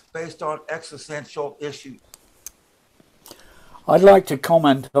that's based on existential issues. I'd like to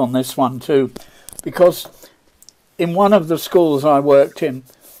comment on this one too, because in one of the schools I worked in,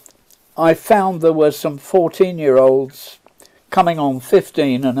 I found there were some 14-year-olds coming on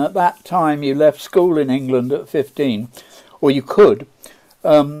 15, and at that time you left school in England at 15, or you could,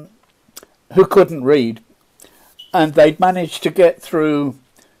 who couldn't read. And they'd managed to get through,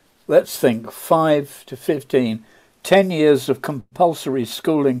 let's think, 5 to 15, 10 years of compulsory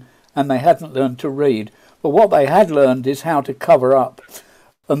schooling, and they hadn't learned to read. But what they had learned is how to cover up.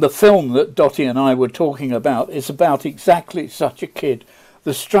 And the film that Dottie and I were talking about is about exactly such a kid,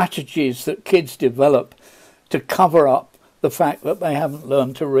 the strategies that kids develop to cover up the fact that they haven't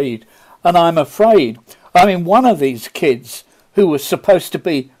learned to read. And I'm afraid, I mean, one of these kids who was supposed to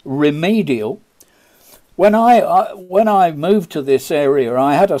be remedial, when I moved to this area,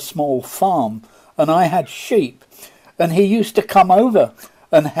 I had a small farm and I had sheep, and he used to come over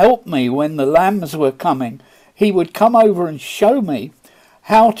and help me when the lambs were coming. He would come over and show me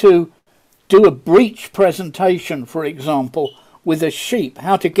how to do a breech presentation, for example, with a sheep,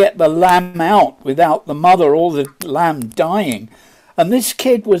 how to get the lamb out without the mother or the lamb dying. And this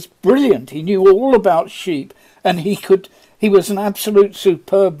kid was brilliant. He knew all about sheep, and he was an absolute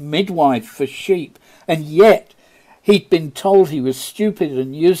superb midwife for sheep. And yet he'd been told he was stupid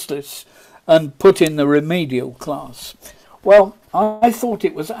and useless and put in the remedial class. Well, I thought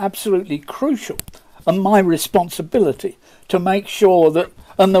it was absolutely crucial and my responsibility to make sure that,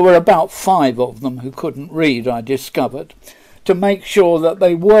 and there were about 5 of them who couldn't read, I discovered, to make sure that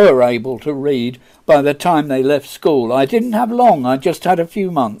they were able to read by the time they left school. I didn't have long, I just had a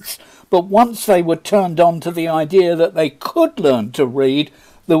few months. But once they were turned on to the idea that they could learn to read,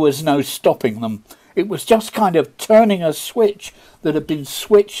 there was no stopping them. It was just kind of turning a switch that had been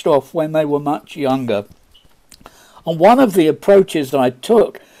switched off when they were much younger. And one of the approaches I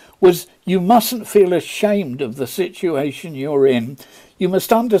took was, you mustn't feel ashamed of the situation you're in. You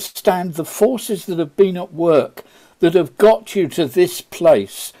must understand the forces that have been at work that have got you to this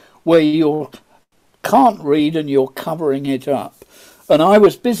place where you can't read and you're covering it up. And I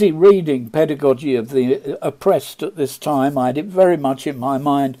was busy reading Pedagogy of the Oppressed at this time. I had it very much in my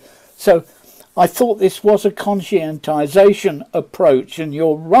mind. So I thought this was a conscientisation approach, and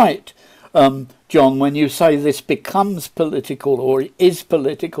you're right, John, when you say this becomes political or is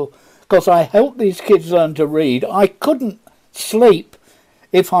political, because I helped these kids learn to read. I couldn't sleep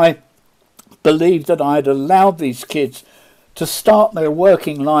if I believed that I had allowed these kids to start their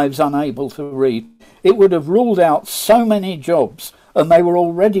working lives unable to read. It would have ruled out so many jobs, and they were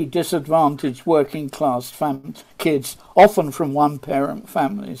already disadvantaged working class kids, often from one-parent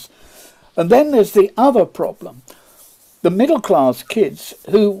families. And then there's the other problem. The middle-class kids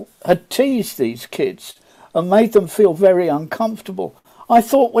who had teased these kids and made them feel very uncomfortable. I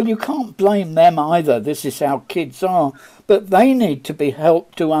thought, well, you can't blame them either. This is how kids are. But they need to be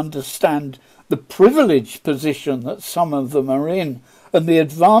helped to understand the privileged position that some of them are in and the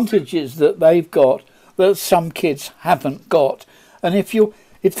advantages that they've got that some kids haven't got. And if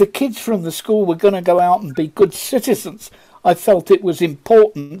the kids from the school were going to go out and be good citizens, I felt it was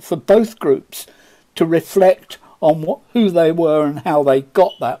important for both groups to reflect on who they were and how they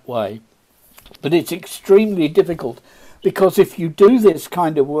got that way. But it's extremely difficult, because if you do this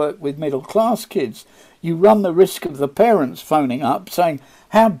kind of work with middle class kids, you run the risk of the parents phoning up saying,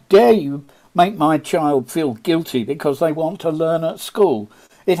 how dare you make my child feel guilty because they want to learn at school.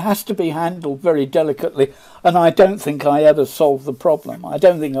 It has to be handled very delicately, and I don't think I ever solved the problem. I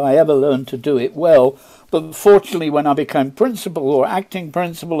don't think I ever learned to do it well, but fortunately when I became principal or acting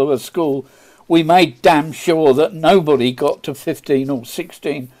principal of a school, we made damn sure that nobody got to 15 or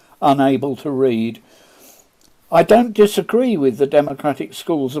 16 unable to read. I don't disagree with the democratic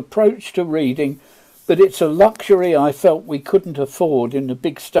school's approach to reading, but it's a luxury I felt we couldn't afford in a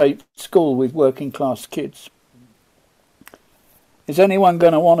big state school with working class kids. Is anyone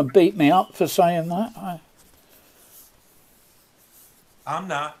going to want to beat me up for saying that? I'm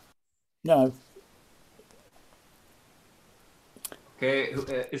not. No. Okay,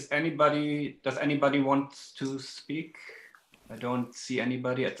 does anybody want to speak? I don't see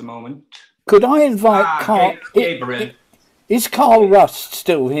anybody at the moment. Could I invite Carl? Gabriel. Is Carl Rust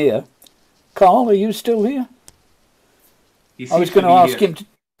still here? Carl, are you still here? I was going to ask him.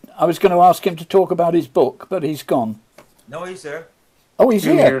 I was going to ask him to talk about his book, but he's gone. No, he's there. Oh, he's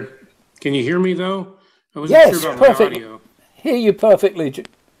here. Can you hear me though? I wasn't sure about my audio. Hear you perfectly,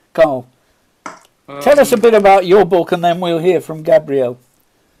 Carl. Tell us a bit about your book, and then we'll hear from Gabrielle.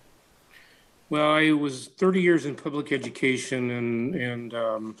 Well, I was 30 years in public education, and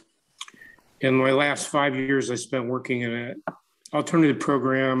in my last 5 years, I spent working in an alternative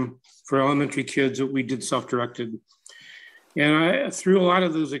program for elementary kids that we did self-directed. And through a lot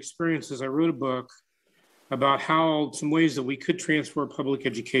of those experiences, I wrote a book about how some ways that we could transfer public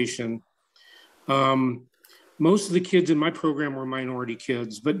education. Most of the kids in my program were minority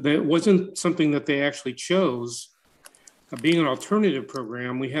kids, but that wasn't something that they actually chose. Being an alternative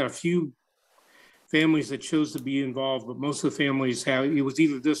program, we had a few families that chose to be involved, but most of the families it was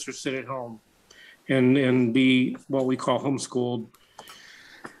either this or sit at home and be what we call homeschooled,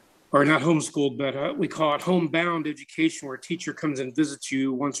 or not homeschooled, but we call it homebound education, where a teacher comes and visits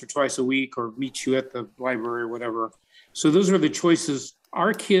you once or twice a week or meets you at the library or whatever. So those are the choices.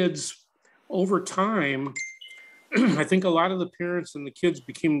 Our kids, over time, I think a lot of the parents and the kids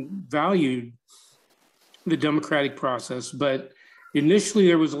valued the democratic process, but initially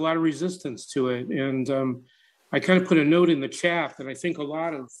there was a lot of resistance to it. And I kind of put a note in the chat that I think a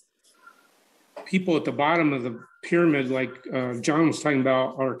lot of people at the bottom of the pyramid, like John was talking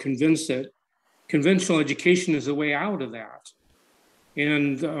about, are convinced that conventional education is the way out of that.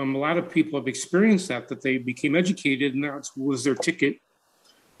 And a lot of people have experienced that they became educated, and that was their ticket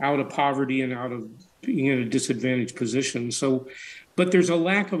out of poverty and out of being in a disadvantaged position. So, but there's a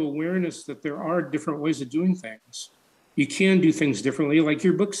lack of awareness that there are different ways of doing things. You can do things differently, like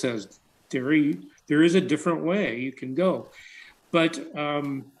your book says, Derry. There is a different way you can go. But,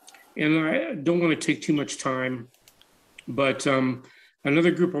 and I don't want to take too much time, but another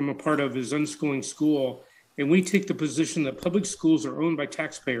group I'm a part of is Unschooling School, and we take the position that public schools are owned by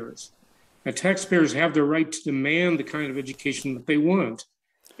taxpayers. Now, taxpayers have the right to demand the kind of education that they want,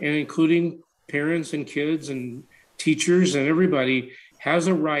 and including parents and kids and teachers and everybody has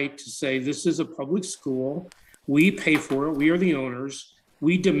a right to say, this is a public school. We pay for it. We are the owners.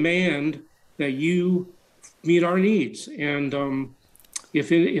 We demand that you meet our needs. And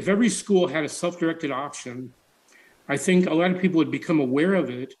if every school had a self-directed option, I think a lot of people would become aware of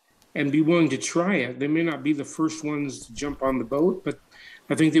it and be willing to try it. They may not be the first ones to jump on the boat, but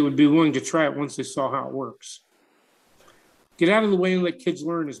I think they would be willing to try it once they saw how it works. Get Out of the Way and Let Kids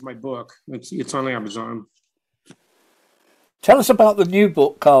Learn is my book. It's on Amazon. Tell us about the new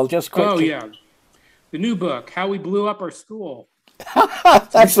book, Carl, just quickly. Oh, yeah. The new book, How We Blew Up Our School.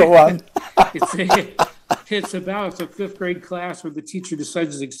 That's the one. It's about a fifth grade class where the teacher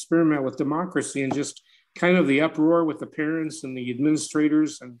decides to experiment with democracy and just kind of the uproar with the parents and the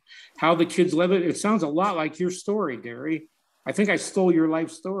administrators and how the kids live it. It sounds a lot like your story, Derry. I think I stole your life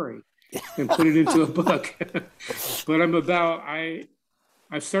story and put it into a book. But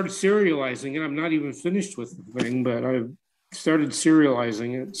I've started serializing it. I'm not even finished with the thing, but I've started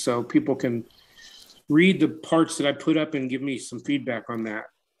serializing it so people can read the parts that I put up and give me some feedback on that.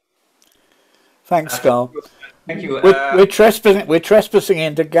 Thanks, Carl. Thank you. We're trespassing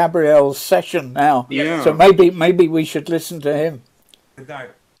into Gabrielle's session now. Yeah. So maybe we should listen to him. Good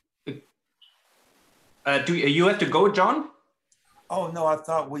night. Do you have to go, John? Oh, no, I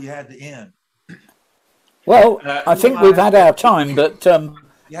thought we had to end. Well, I think we've had our time, but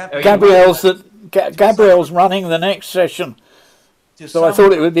Gabrielle's running the next session. So I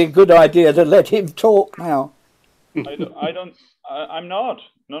thought it would be a good idea to let him talk now. I'm not.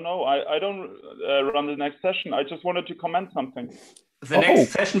 No, I don't run the next session. I just wanted to comment something. The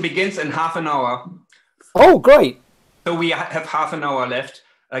next session begins in half an hour. Oh, great. So we have half an hour left.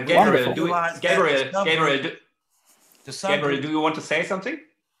 Gabriel, do you want to say something?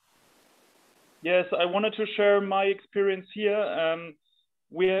 Yes, I wanted to share my experience here.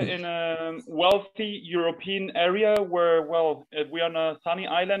 We're in a wealthy European area where, well, we're on a sunny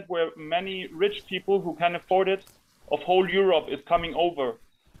island where many rich people who can afford it of whole Europe is coming over.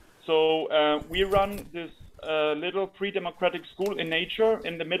 So we run this little free democratic school in nature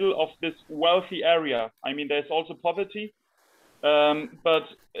in the middle of this wealthy area. I mean, there's also poverty, but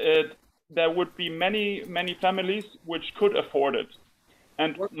there would be many families which could afford it.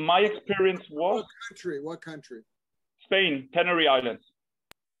 And my experience was... What country? Spain, Canary Islands.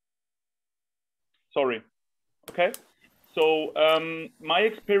 Sorry. Okay. So my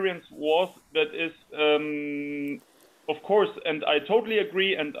experience was that is, of course, and I totally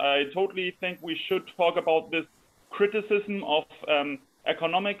agree, and I totally think we should talk about this criticism of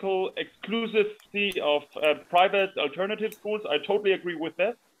economical exclusivity of private alternative schools. I totally agree with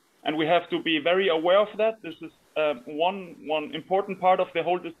that. And we have to be very aware of that. This is one important part of the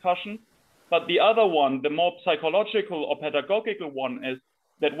whole discussion. But the other one, the more psychological or pedagogical one, is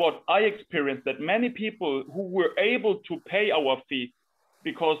that what I experienced, that many people who were able to pay our fee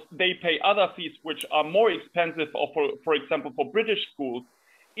because they pay other fees which are more expensive, or for example, for British schools,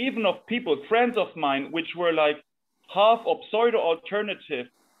 even of people, friends of mine, which were like half or pseudo alternative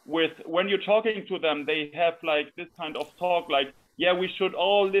with, when you're talking to them, they have like this kind of talk like, yeah, we should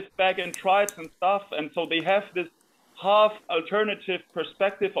all live back in tribes and stuff. And so they have this half alternative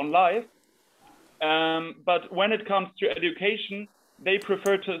perspective on life. But when it comes to education, they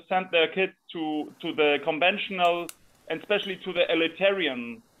prefer to send their kids to the conventional, and especially to the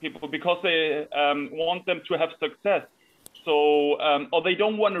elitarian people, because they want them to have success. So, or they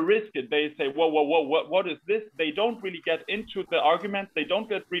don't want to risk it. They say, whoa, what is this? They don't really get into the arguments. They don't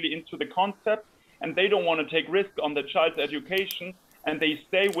get really into the concept, and they don't want to take risk on the child's education, and they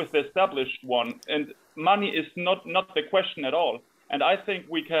stay with the established one. And money is not the question at all. And I think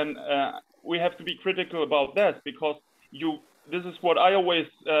we have to be critical about that, because this is what I always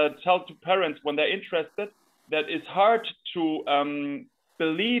tell to parents when they're interested, that it's hard to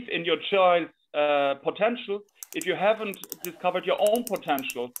believe in your child's potential if you haven't discovered your own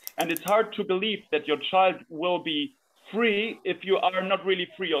potential. And it's hard to believe that your child will be free if you are not really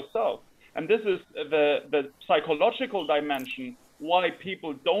free yourself. And this is the psychological dimension why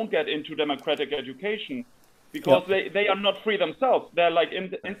people don't get into democratic education, because they are not free themselves. They're like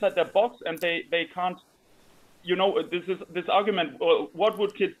inside their box, and they can't, you know, this argument, what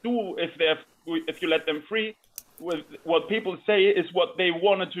would kids do if you let them free? With what people say is what they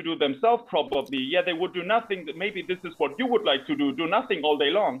wanted to do themselves, probably. Yeah, they would do nothing. Maybe this is what you would like to do nothing all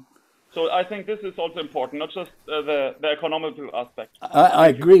day long. So I think this is also important, not just the economical aspect. I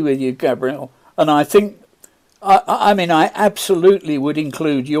agree with you, Gabriel. And I think, I mean, I absolutely would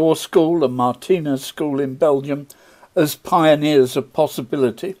include your school and Martina's school in Belgium as pioneers of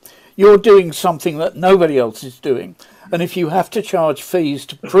possibility. You're doing something that nobody else is doing. And if you have to charge fees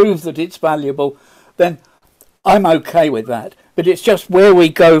to prove that it's valuable, then I'm okay with that. But it's just where we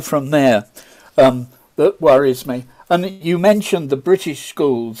go from there that worries me. And you mentioned the British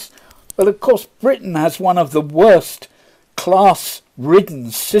schools. Well, of course, Britain has one of the worst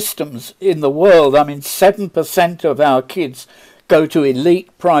class-ridden systems in the world. I mean, 7% of our kids go to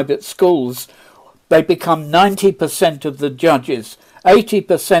elite private schools. They become 90% of the judges,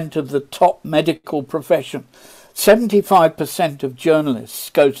 80% of the top medical profession. 75% of journalists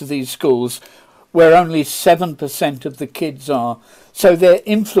go to these schools, where only 7% of the kids are. So their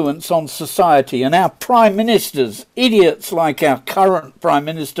influence on society, and our prime ministers, idiots like our current prime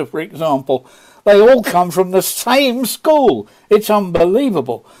minister, for example, they all come from the same school. It's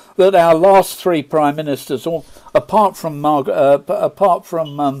unbelievable that our last three prime ministers, apart from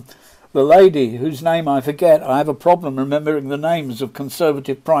the lady whose name I forget, I have a problem remembering the names of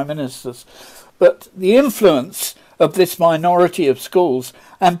Conservative prime ministers, but the influence of this minority of schools,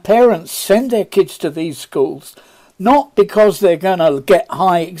 and parents send their kids to these schools not because they're going to get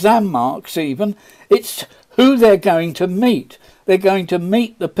high exam marks even, it's who they're going to meet. They're going to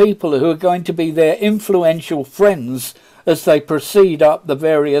meet the people who are going to be their influential friends as they proceed up the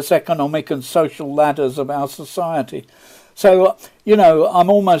various economic and social ladders of our society. So, you know, I'm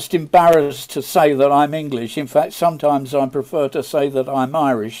almost embarrassed to say that I'm English. In fact, sometimes I prefer to say that I'm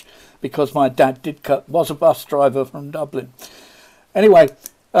Irish, because my dad was a bus driver from Dublin. Anyway,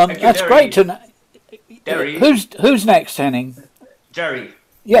 that's Derry. Great to know. Derry. Who's next, Henning? Jerry.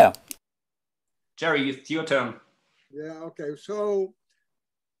 Yeah. Jerry, it's your turn. Yeah, okay. So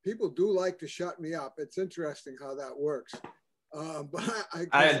people do like to shut me up. It's interesting how that works.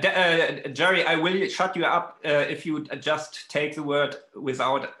 But Jerry, I will shut you up if you just take the word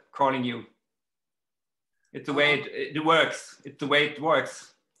without calling you. It's the way it works. It's the way it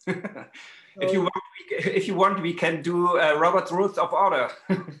works. If you want, we can do Robert's Rules of Order.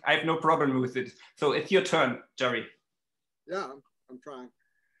 I have no problem with it. So it's your turn, Jerry. Yeah, I'm trying.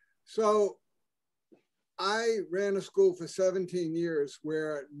 So I ran a school for 17 years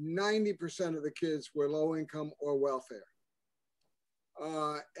where 90% of the kids were low income or welfare.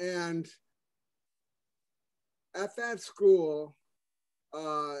 And at that school,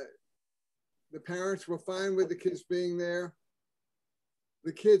 the parents were fine with the kids being there.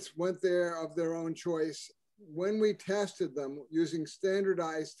 The kids went there of their own choice. When we tested them using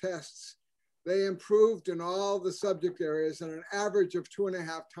standardized tests, they improved in all the subject areas at an average of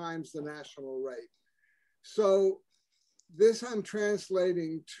 2.5 times the national rate. So this I'm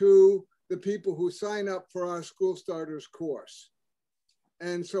translating to the people who sign up for our school starters course.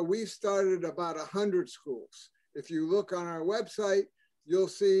 And so we started about 100 schools. If you look on our website, you'll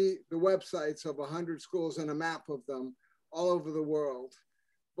see the websites of 100 schools and a map of them all over the world.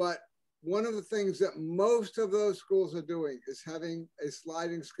 But one of the things that most of those schools are doing is having a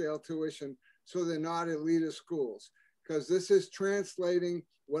sliding scale tuition so they're not elitist schools, because this is translating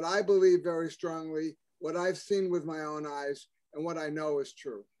what I believe very strongly, what I've seen with my own eyes, and what I know is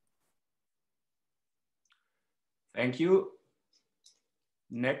true. Thank you.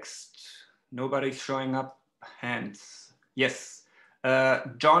 Next, nobody's showing up hands. Yes,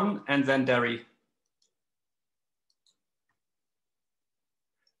 John and then Derry.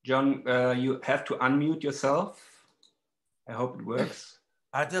 John, you have to unmute yourself. I hope it works.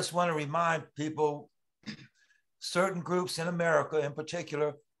 I just want to remind people, certain groups in America, in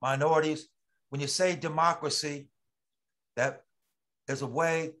particular, minorities, when you say democracy, that is a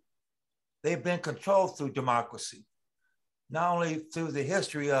way they've been controlled through democracy, not only through the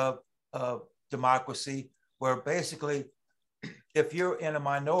history of democracy, where basically, if you're in a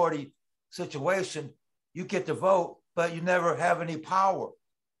minority situation, you get to vote, but you never have any power.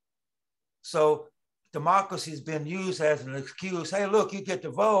 So democracy has been used as an excuse. Hey, look, you get to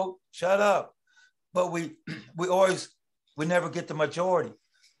vote, shut up. But we never get the majority.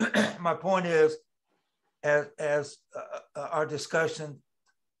 My point is, as our discussion,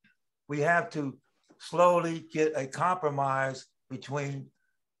 we have to slowly get a compromise between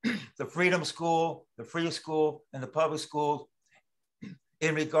the freedom school, the free school, and the public schools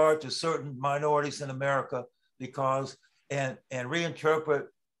in regard to certain minorities in America, because, and reinterpret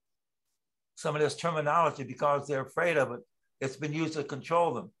some of this terminology because they're afraid of it. It's been used to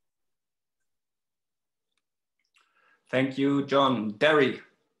control them. Thank you, John. Derry.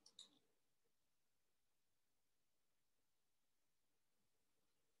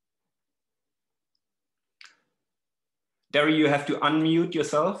 Derry, you have to unmute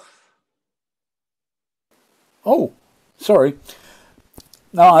yourself. Oh, sorry.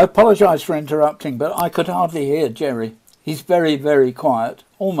 No, I apologize for interrupting, but I could hardly hear Jerry. He's very, very quiet,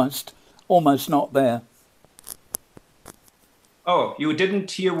 almost not there. Oh, you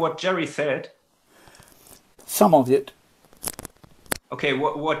didn't hear what Jerry said? Some of it. Okay,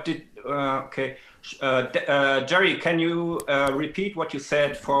 what did, okay. Jerry, can you repeat what you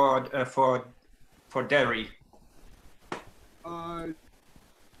said for Derry? I'm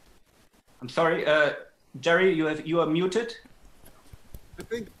sorry, Jerry, you are muted. I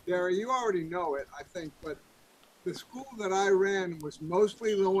think, Derry, you already know it, I think, but the school that I ran was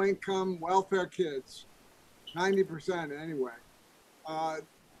mostly low-income welfare kids, 90% anyway.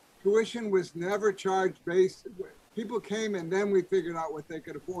 Tuition was never charged based. People came and then we figured out what they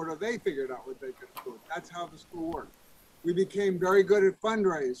could afford, or they figured out what they could afford. That's how the school worked. We became very good at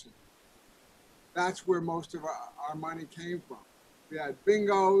fundraising. That's where most of our money came from. We had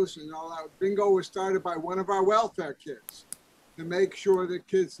bingos and all that. Bingo was started by one of our welfare kids to make sure that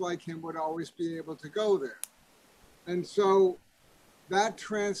kids like him would always be able to go there. And so that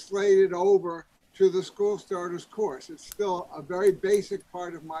translated over to the school starters course. It's still a very basic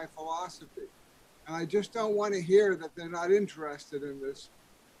part of my philosophy. And I just don't want to hear that they're not interested in this.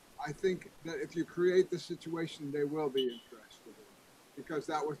 I think that if you create the situation, they will be interested in it, because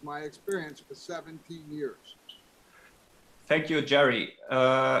that was my experience for 17 years. Thank you, Jerry.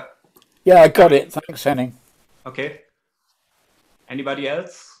 Yeah, I got it. Thanks, Henning. Okay. Anybody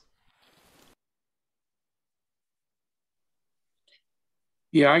else?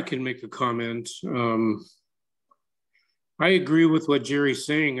 Yeah, I can make a comment. I agree with what Jerry's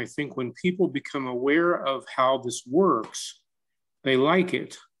saying. I think when people become aware of how this works, they like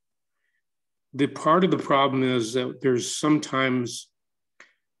it. The part of the problem is that there's sometimes,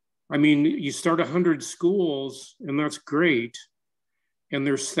 I mean, you start 100 schools and that's great. And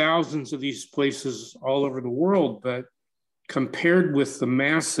there's thousands of these places all over the world, but compared with the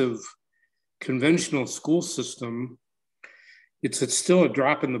massive conventional school system, it's still a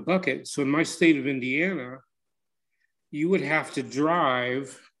drop in the bucket. So in my state of Indiana, you would have to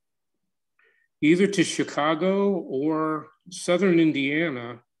drive either to Chicago or Southern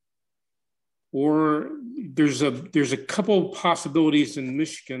Indiana, or there's a couple of possibilities in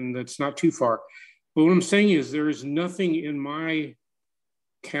Michigan that's not too far. But what I'm saying is there is nothing in my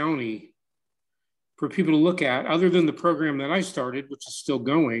county for people to look at other than the program that I started, which is still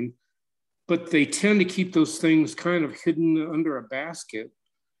going, but they tend to keep those things kind of hidden under a basket.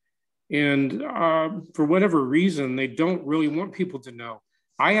 And for whatever reason, they don't really want people to know.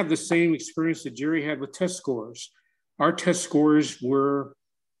 I have the same experience that Jerry had with test scores. Our test scores were,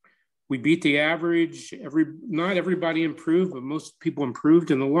 we beat the average. Not everybody improved, but most people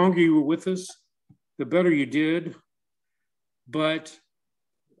improved. And the longer you were with us, the better you did. But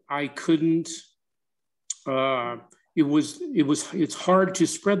I couldn't, it's hard to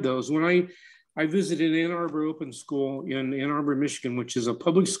spread those. When I visited Ann Arbor Open School in Ann Arbor, Michigan, which is a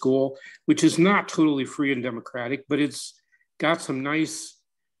public school, which is not totally free and democratic, but it's got some nice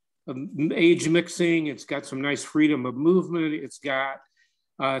age mixing. It's got some nice freedom of movement. It's got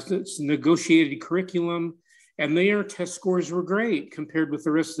it's negotiated curriculum, and their test scores were great compared with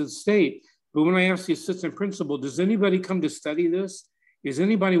the rest of the state. But when I asked the assistant principal, does anybody come to study this? Is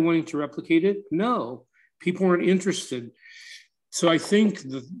anybody wanting to replicate it? No, people aren't interested. So I think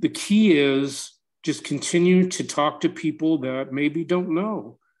the key is just continue to talk to people that maybe don't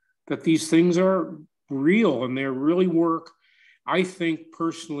know that these things are real and they really work. I think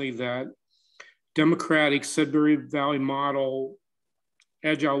personally that democratic Sudbury Valley model,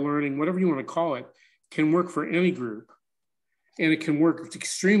 agile learning, whatever you want to call it, can work for any group. And it can work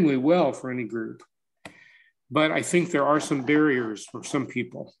extremely well for any group. But I think there are some barriers for some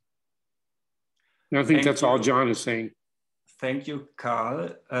people. And I think that's all John is saying. Thank you,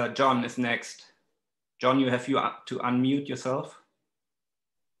 Carl. John is next. John, you have to unmute yourself.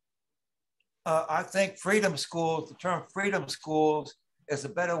 I think freedom schools, the term freedom schools is a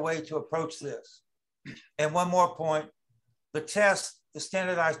better way to approach this. And one more point, the test, the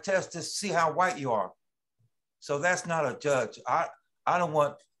standardized test is to see how white you are. So that's not a judge. I don't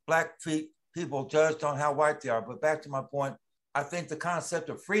want Black people judged on how white they are. But back to my point, I think the concept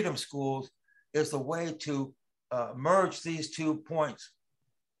of freedom schools is the way to merge these 2 points.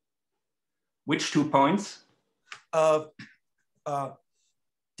 Which 2 points? Of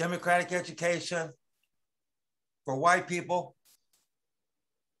democratic education for white people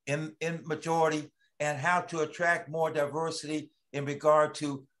in majority, and how to attract more diversity in regard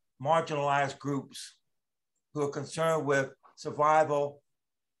to marginalized groups who are concerned with survival,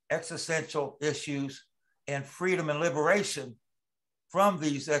 existential issues, and freedom and liberation from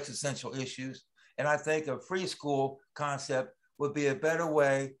these existential issues. And I think a free school concept would be a better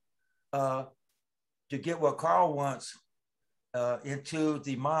way to get what Carl wants into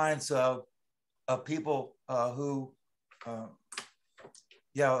the minds of people who,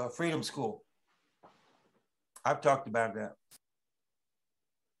 a freedom school. I've talked about that.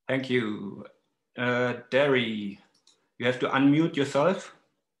 Thank you. Derry, you have to unmute yourself.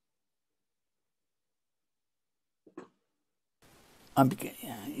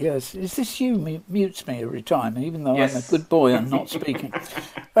 Yes, is this you mutes me every time, even though Yes. I'm a good boy and not speaking?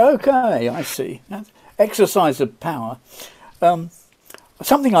 Okay, I see. That's exercise of power.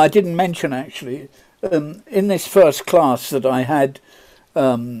 Something I didn't mention actually, in this first class that I had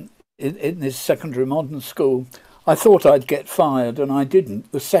in this secondary modern school, I thought I'd get fired and I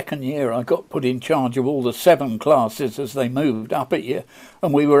didn't. The second year I got put in charge of all the 7 classes as they moved up a year,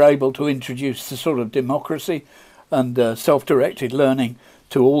 and we were able to introduce the sort of democracy and self-directed learning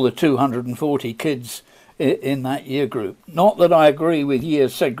to all the 240 kids in that year group. Not that I agree with year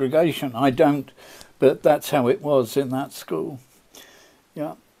segregation, I don't, but that's how it was in that school.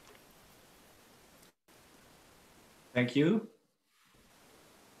 Yeah. Thank you.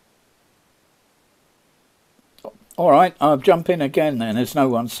 All right, I'll jump in again then, as no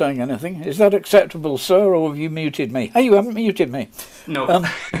one's saying anything. Is that acceptable, sir, or have you muted me? Hey, you haven't muted me. No.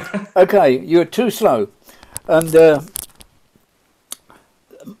 Okay, you're too slow. And the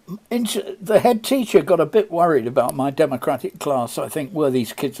head teacher got a bit worried about my democratic class, I think. Were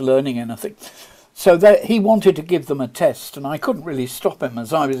these kids learning anything? So he wanted to give them a test, and I couldn't really stop him,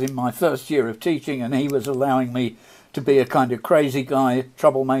 as I was in my first year of teaching and he was allowing me to be a kind of crazy guy,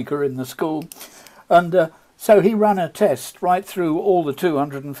 troublemaker in the school. And so he ran a test right through all the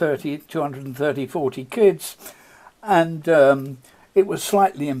 40 kids, and it was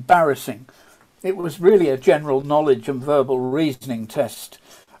slightly embarrassing. It was really a general knowledge and verbal reasoning test.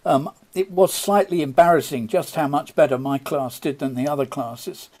 It was slightly embarrassing just how much better my class did than the other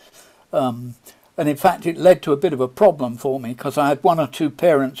classes. And in fact, it led to a bit of a problem for me because I had one or two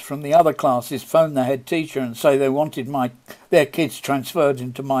parents from the other classes phone the head teacher and say they wanted their kids transferred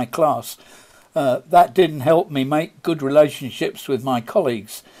into my class. That didn't help me make good relationships with my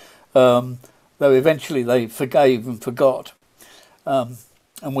colleagues, though eventually they forgave and forgot. And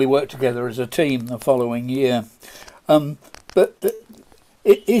we worked together as a team the following year. But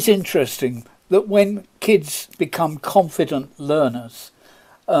it is interesting that when kids become confident learners,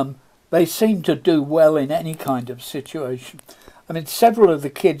 they seem to do well in any kind of situation. I mean, several of the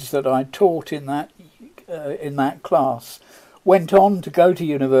kids that I taught in that class went on to go to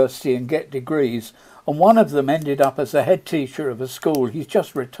university and get degrees, and one of them ended up as a head teacher of a school. He's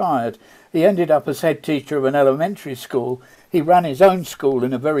just retired. He ended up as head teacher of an elementary school. He ran his own school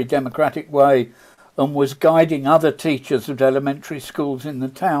in a very democratic way and was guiding other teachers of elementary schools in the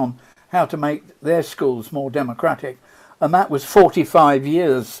town how to make their schools more democratic. And that was 45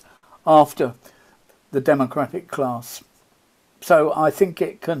 years after the democratic class. So I think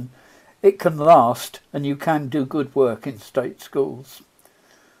it can last, and you can do good work in state schools.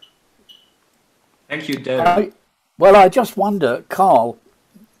 Thank you, Derry. I just wonder, Carl,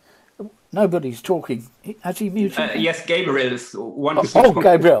 nobody's talking. Has he muted? Yes, Gabriel is one. Oh,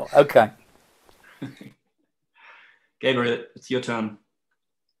 Gabriel, okay. Gabriel, it's your turn.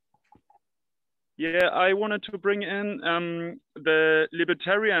 Yeah, I wanted to bring in the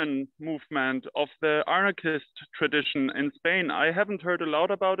libertarian movement of the anarchist tradition in Spain. I haven't heard a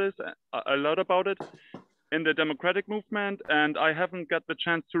lot about it in the democratic movement, and I haven't got the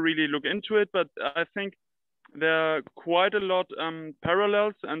chance to really look into it. But I think there are quite a lot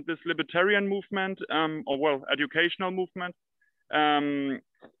parallels, and this libertarian movement, educational movement,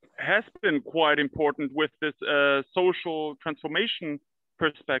 has been quite important with this social transformation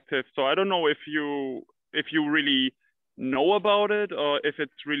perspective. So I don't know if you really know about it or if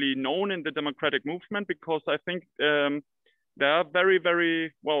it's really known in the democratic movement, because I think there are very,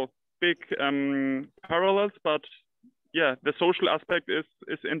 very big parallels, but yeah, the social aspect is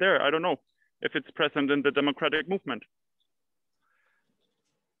in there. I don't know if it's present in the democratic movement.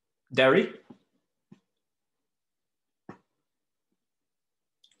 Derry?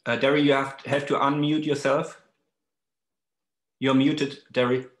 Derry, you have to unmute yourself. You're muted,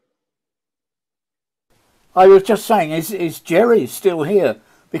 Derry. I was just saying, is Jerry still here?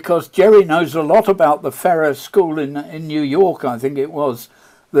 Because Jerry knows a lot about the Ferrer School in New York, I think it was,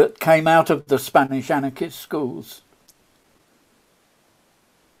 that came out of the Spanish anarchist schools.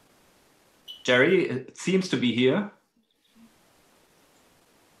 Jerry, it seems to be here.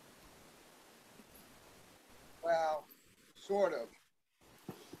 Well, sort of.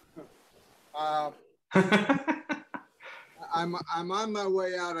 I'm on my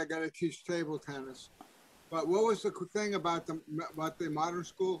way out. I got to teach table tennis. But what was the thing about the modern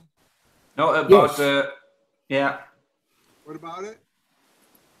school? No, about yeah. What about it?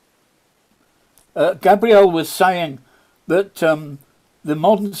 Gabriel was saying that the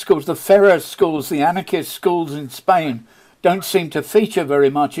modern schools, the Ferrer schools, the anarchist schools in Spain, don't seem to feature very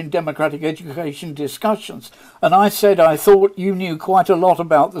much in democratic education discussions. And I said I thought you knew quite a lot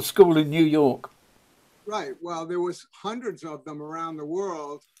about the school in New York. Right. Well, there was hundreds of them around the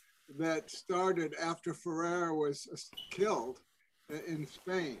world that started after Ferrer was killed in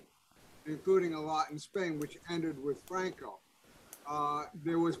Spain, including a lot in Spain, which ended with Franco.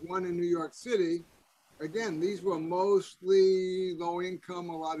 There was one in New York City. Again, these were mostly low income,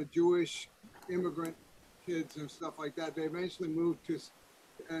 a lot of Jewish immigrant kids and stuff like that. They eventually moved to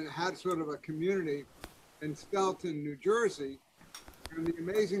and had sort of a community in Stelton, New Jersey. And the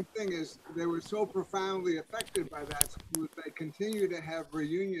amazing thing is they were so profoundly affected by that school that they continue to have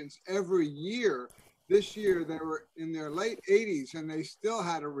reunions every year. This year, they were in their late 80s and they still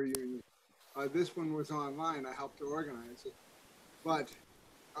had a reunion. This one was online. I helped to organize it. But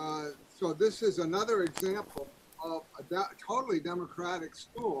so this is another example of a totally democratic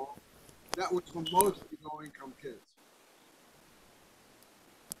school that was for mostly low-income kids.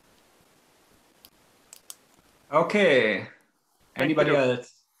 Okay. Anybody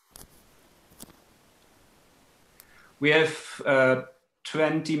else? We have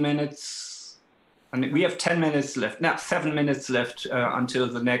 20 minutes, and we have 10 minutes left. Now, 7 minutes left until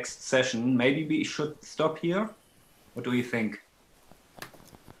the next session. Maybe we should stop here. What do you think?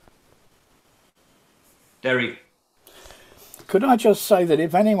 Derry. Could I just say that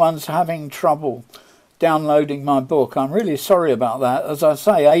if anyone's having trouble downloading my book, I'm really sorry about that. As I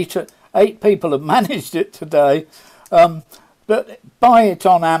say, eight people have managed it today. But buy it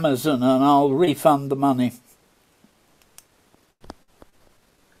on Amazon and I'll refund the money.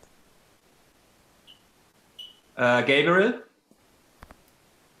 Gabriel?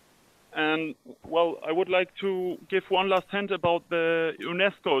 And well, I would like to give one last hint about the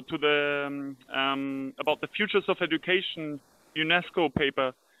UNESCO to the about the Futures of Education UNESCO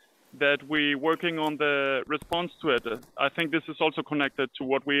paper that we're working on the response to it. I think this is also connected to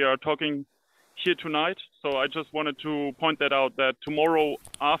what we are talking here tonight. So I just wanted to point that out, that tomorrow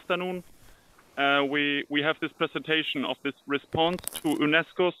afternoon we have this presentation of this response to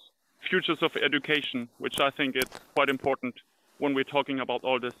UNESCO's Futures of Education, which I think is quite important when we're talking about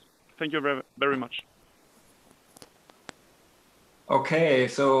all this. Thank you very, very much. Okay,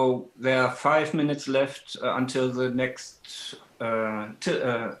 so there are 5 minutes left until the next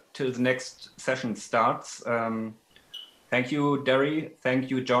till the next session starts. Thank you, Derry.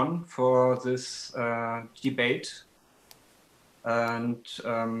 Thank you, John, for this debate. And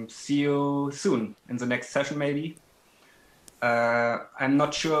see you soon in the next session, maybe. I'm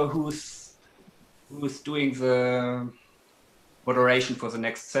not sure who's doing the moderation for the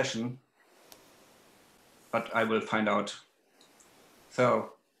next session, but I will find out.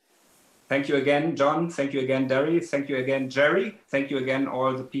 So thank you again, John. Thank you again, Derry. Thank you again, Jerry. Thank you again,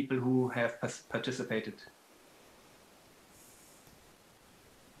 all the people who have participated.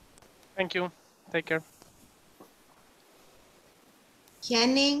 Thank you. Take care.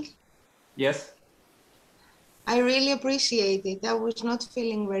 Henning, Yes. I really appreciate it. I was not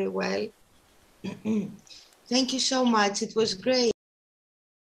feeling very well. Thank you so much. It was great.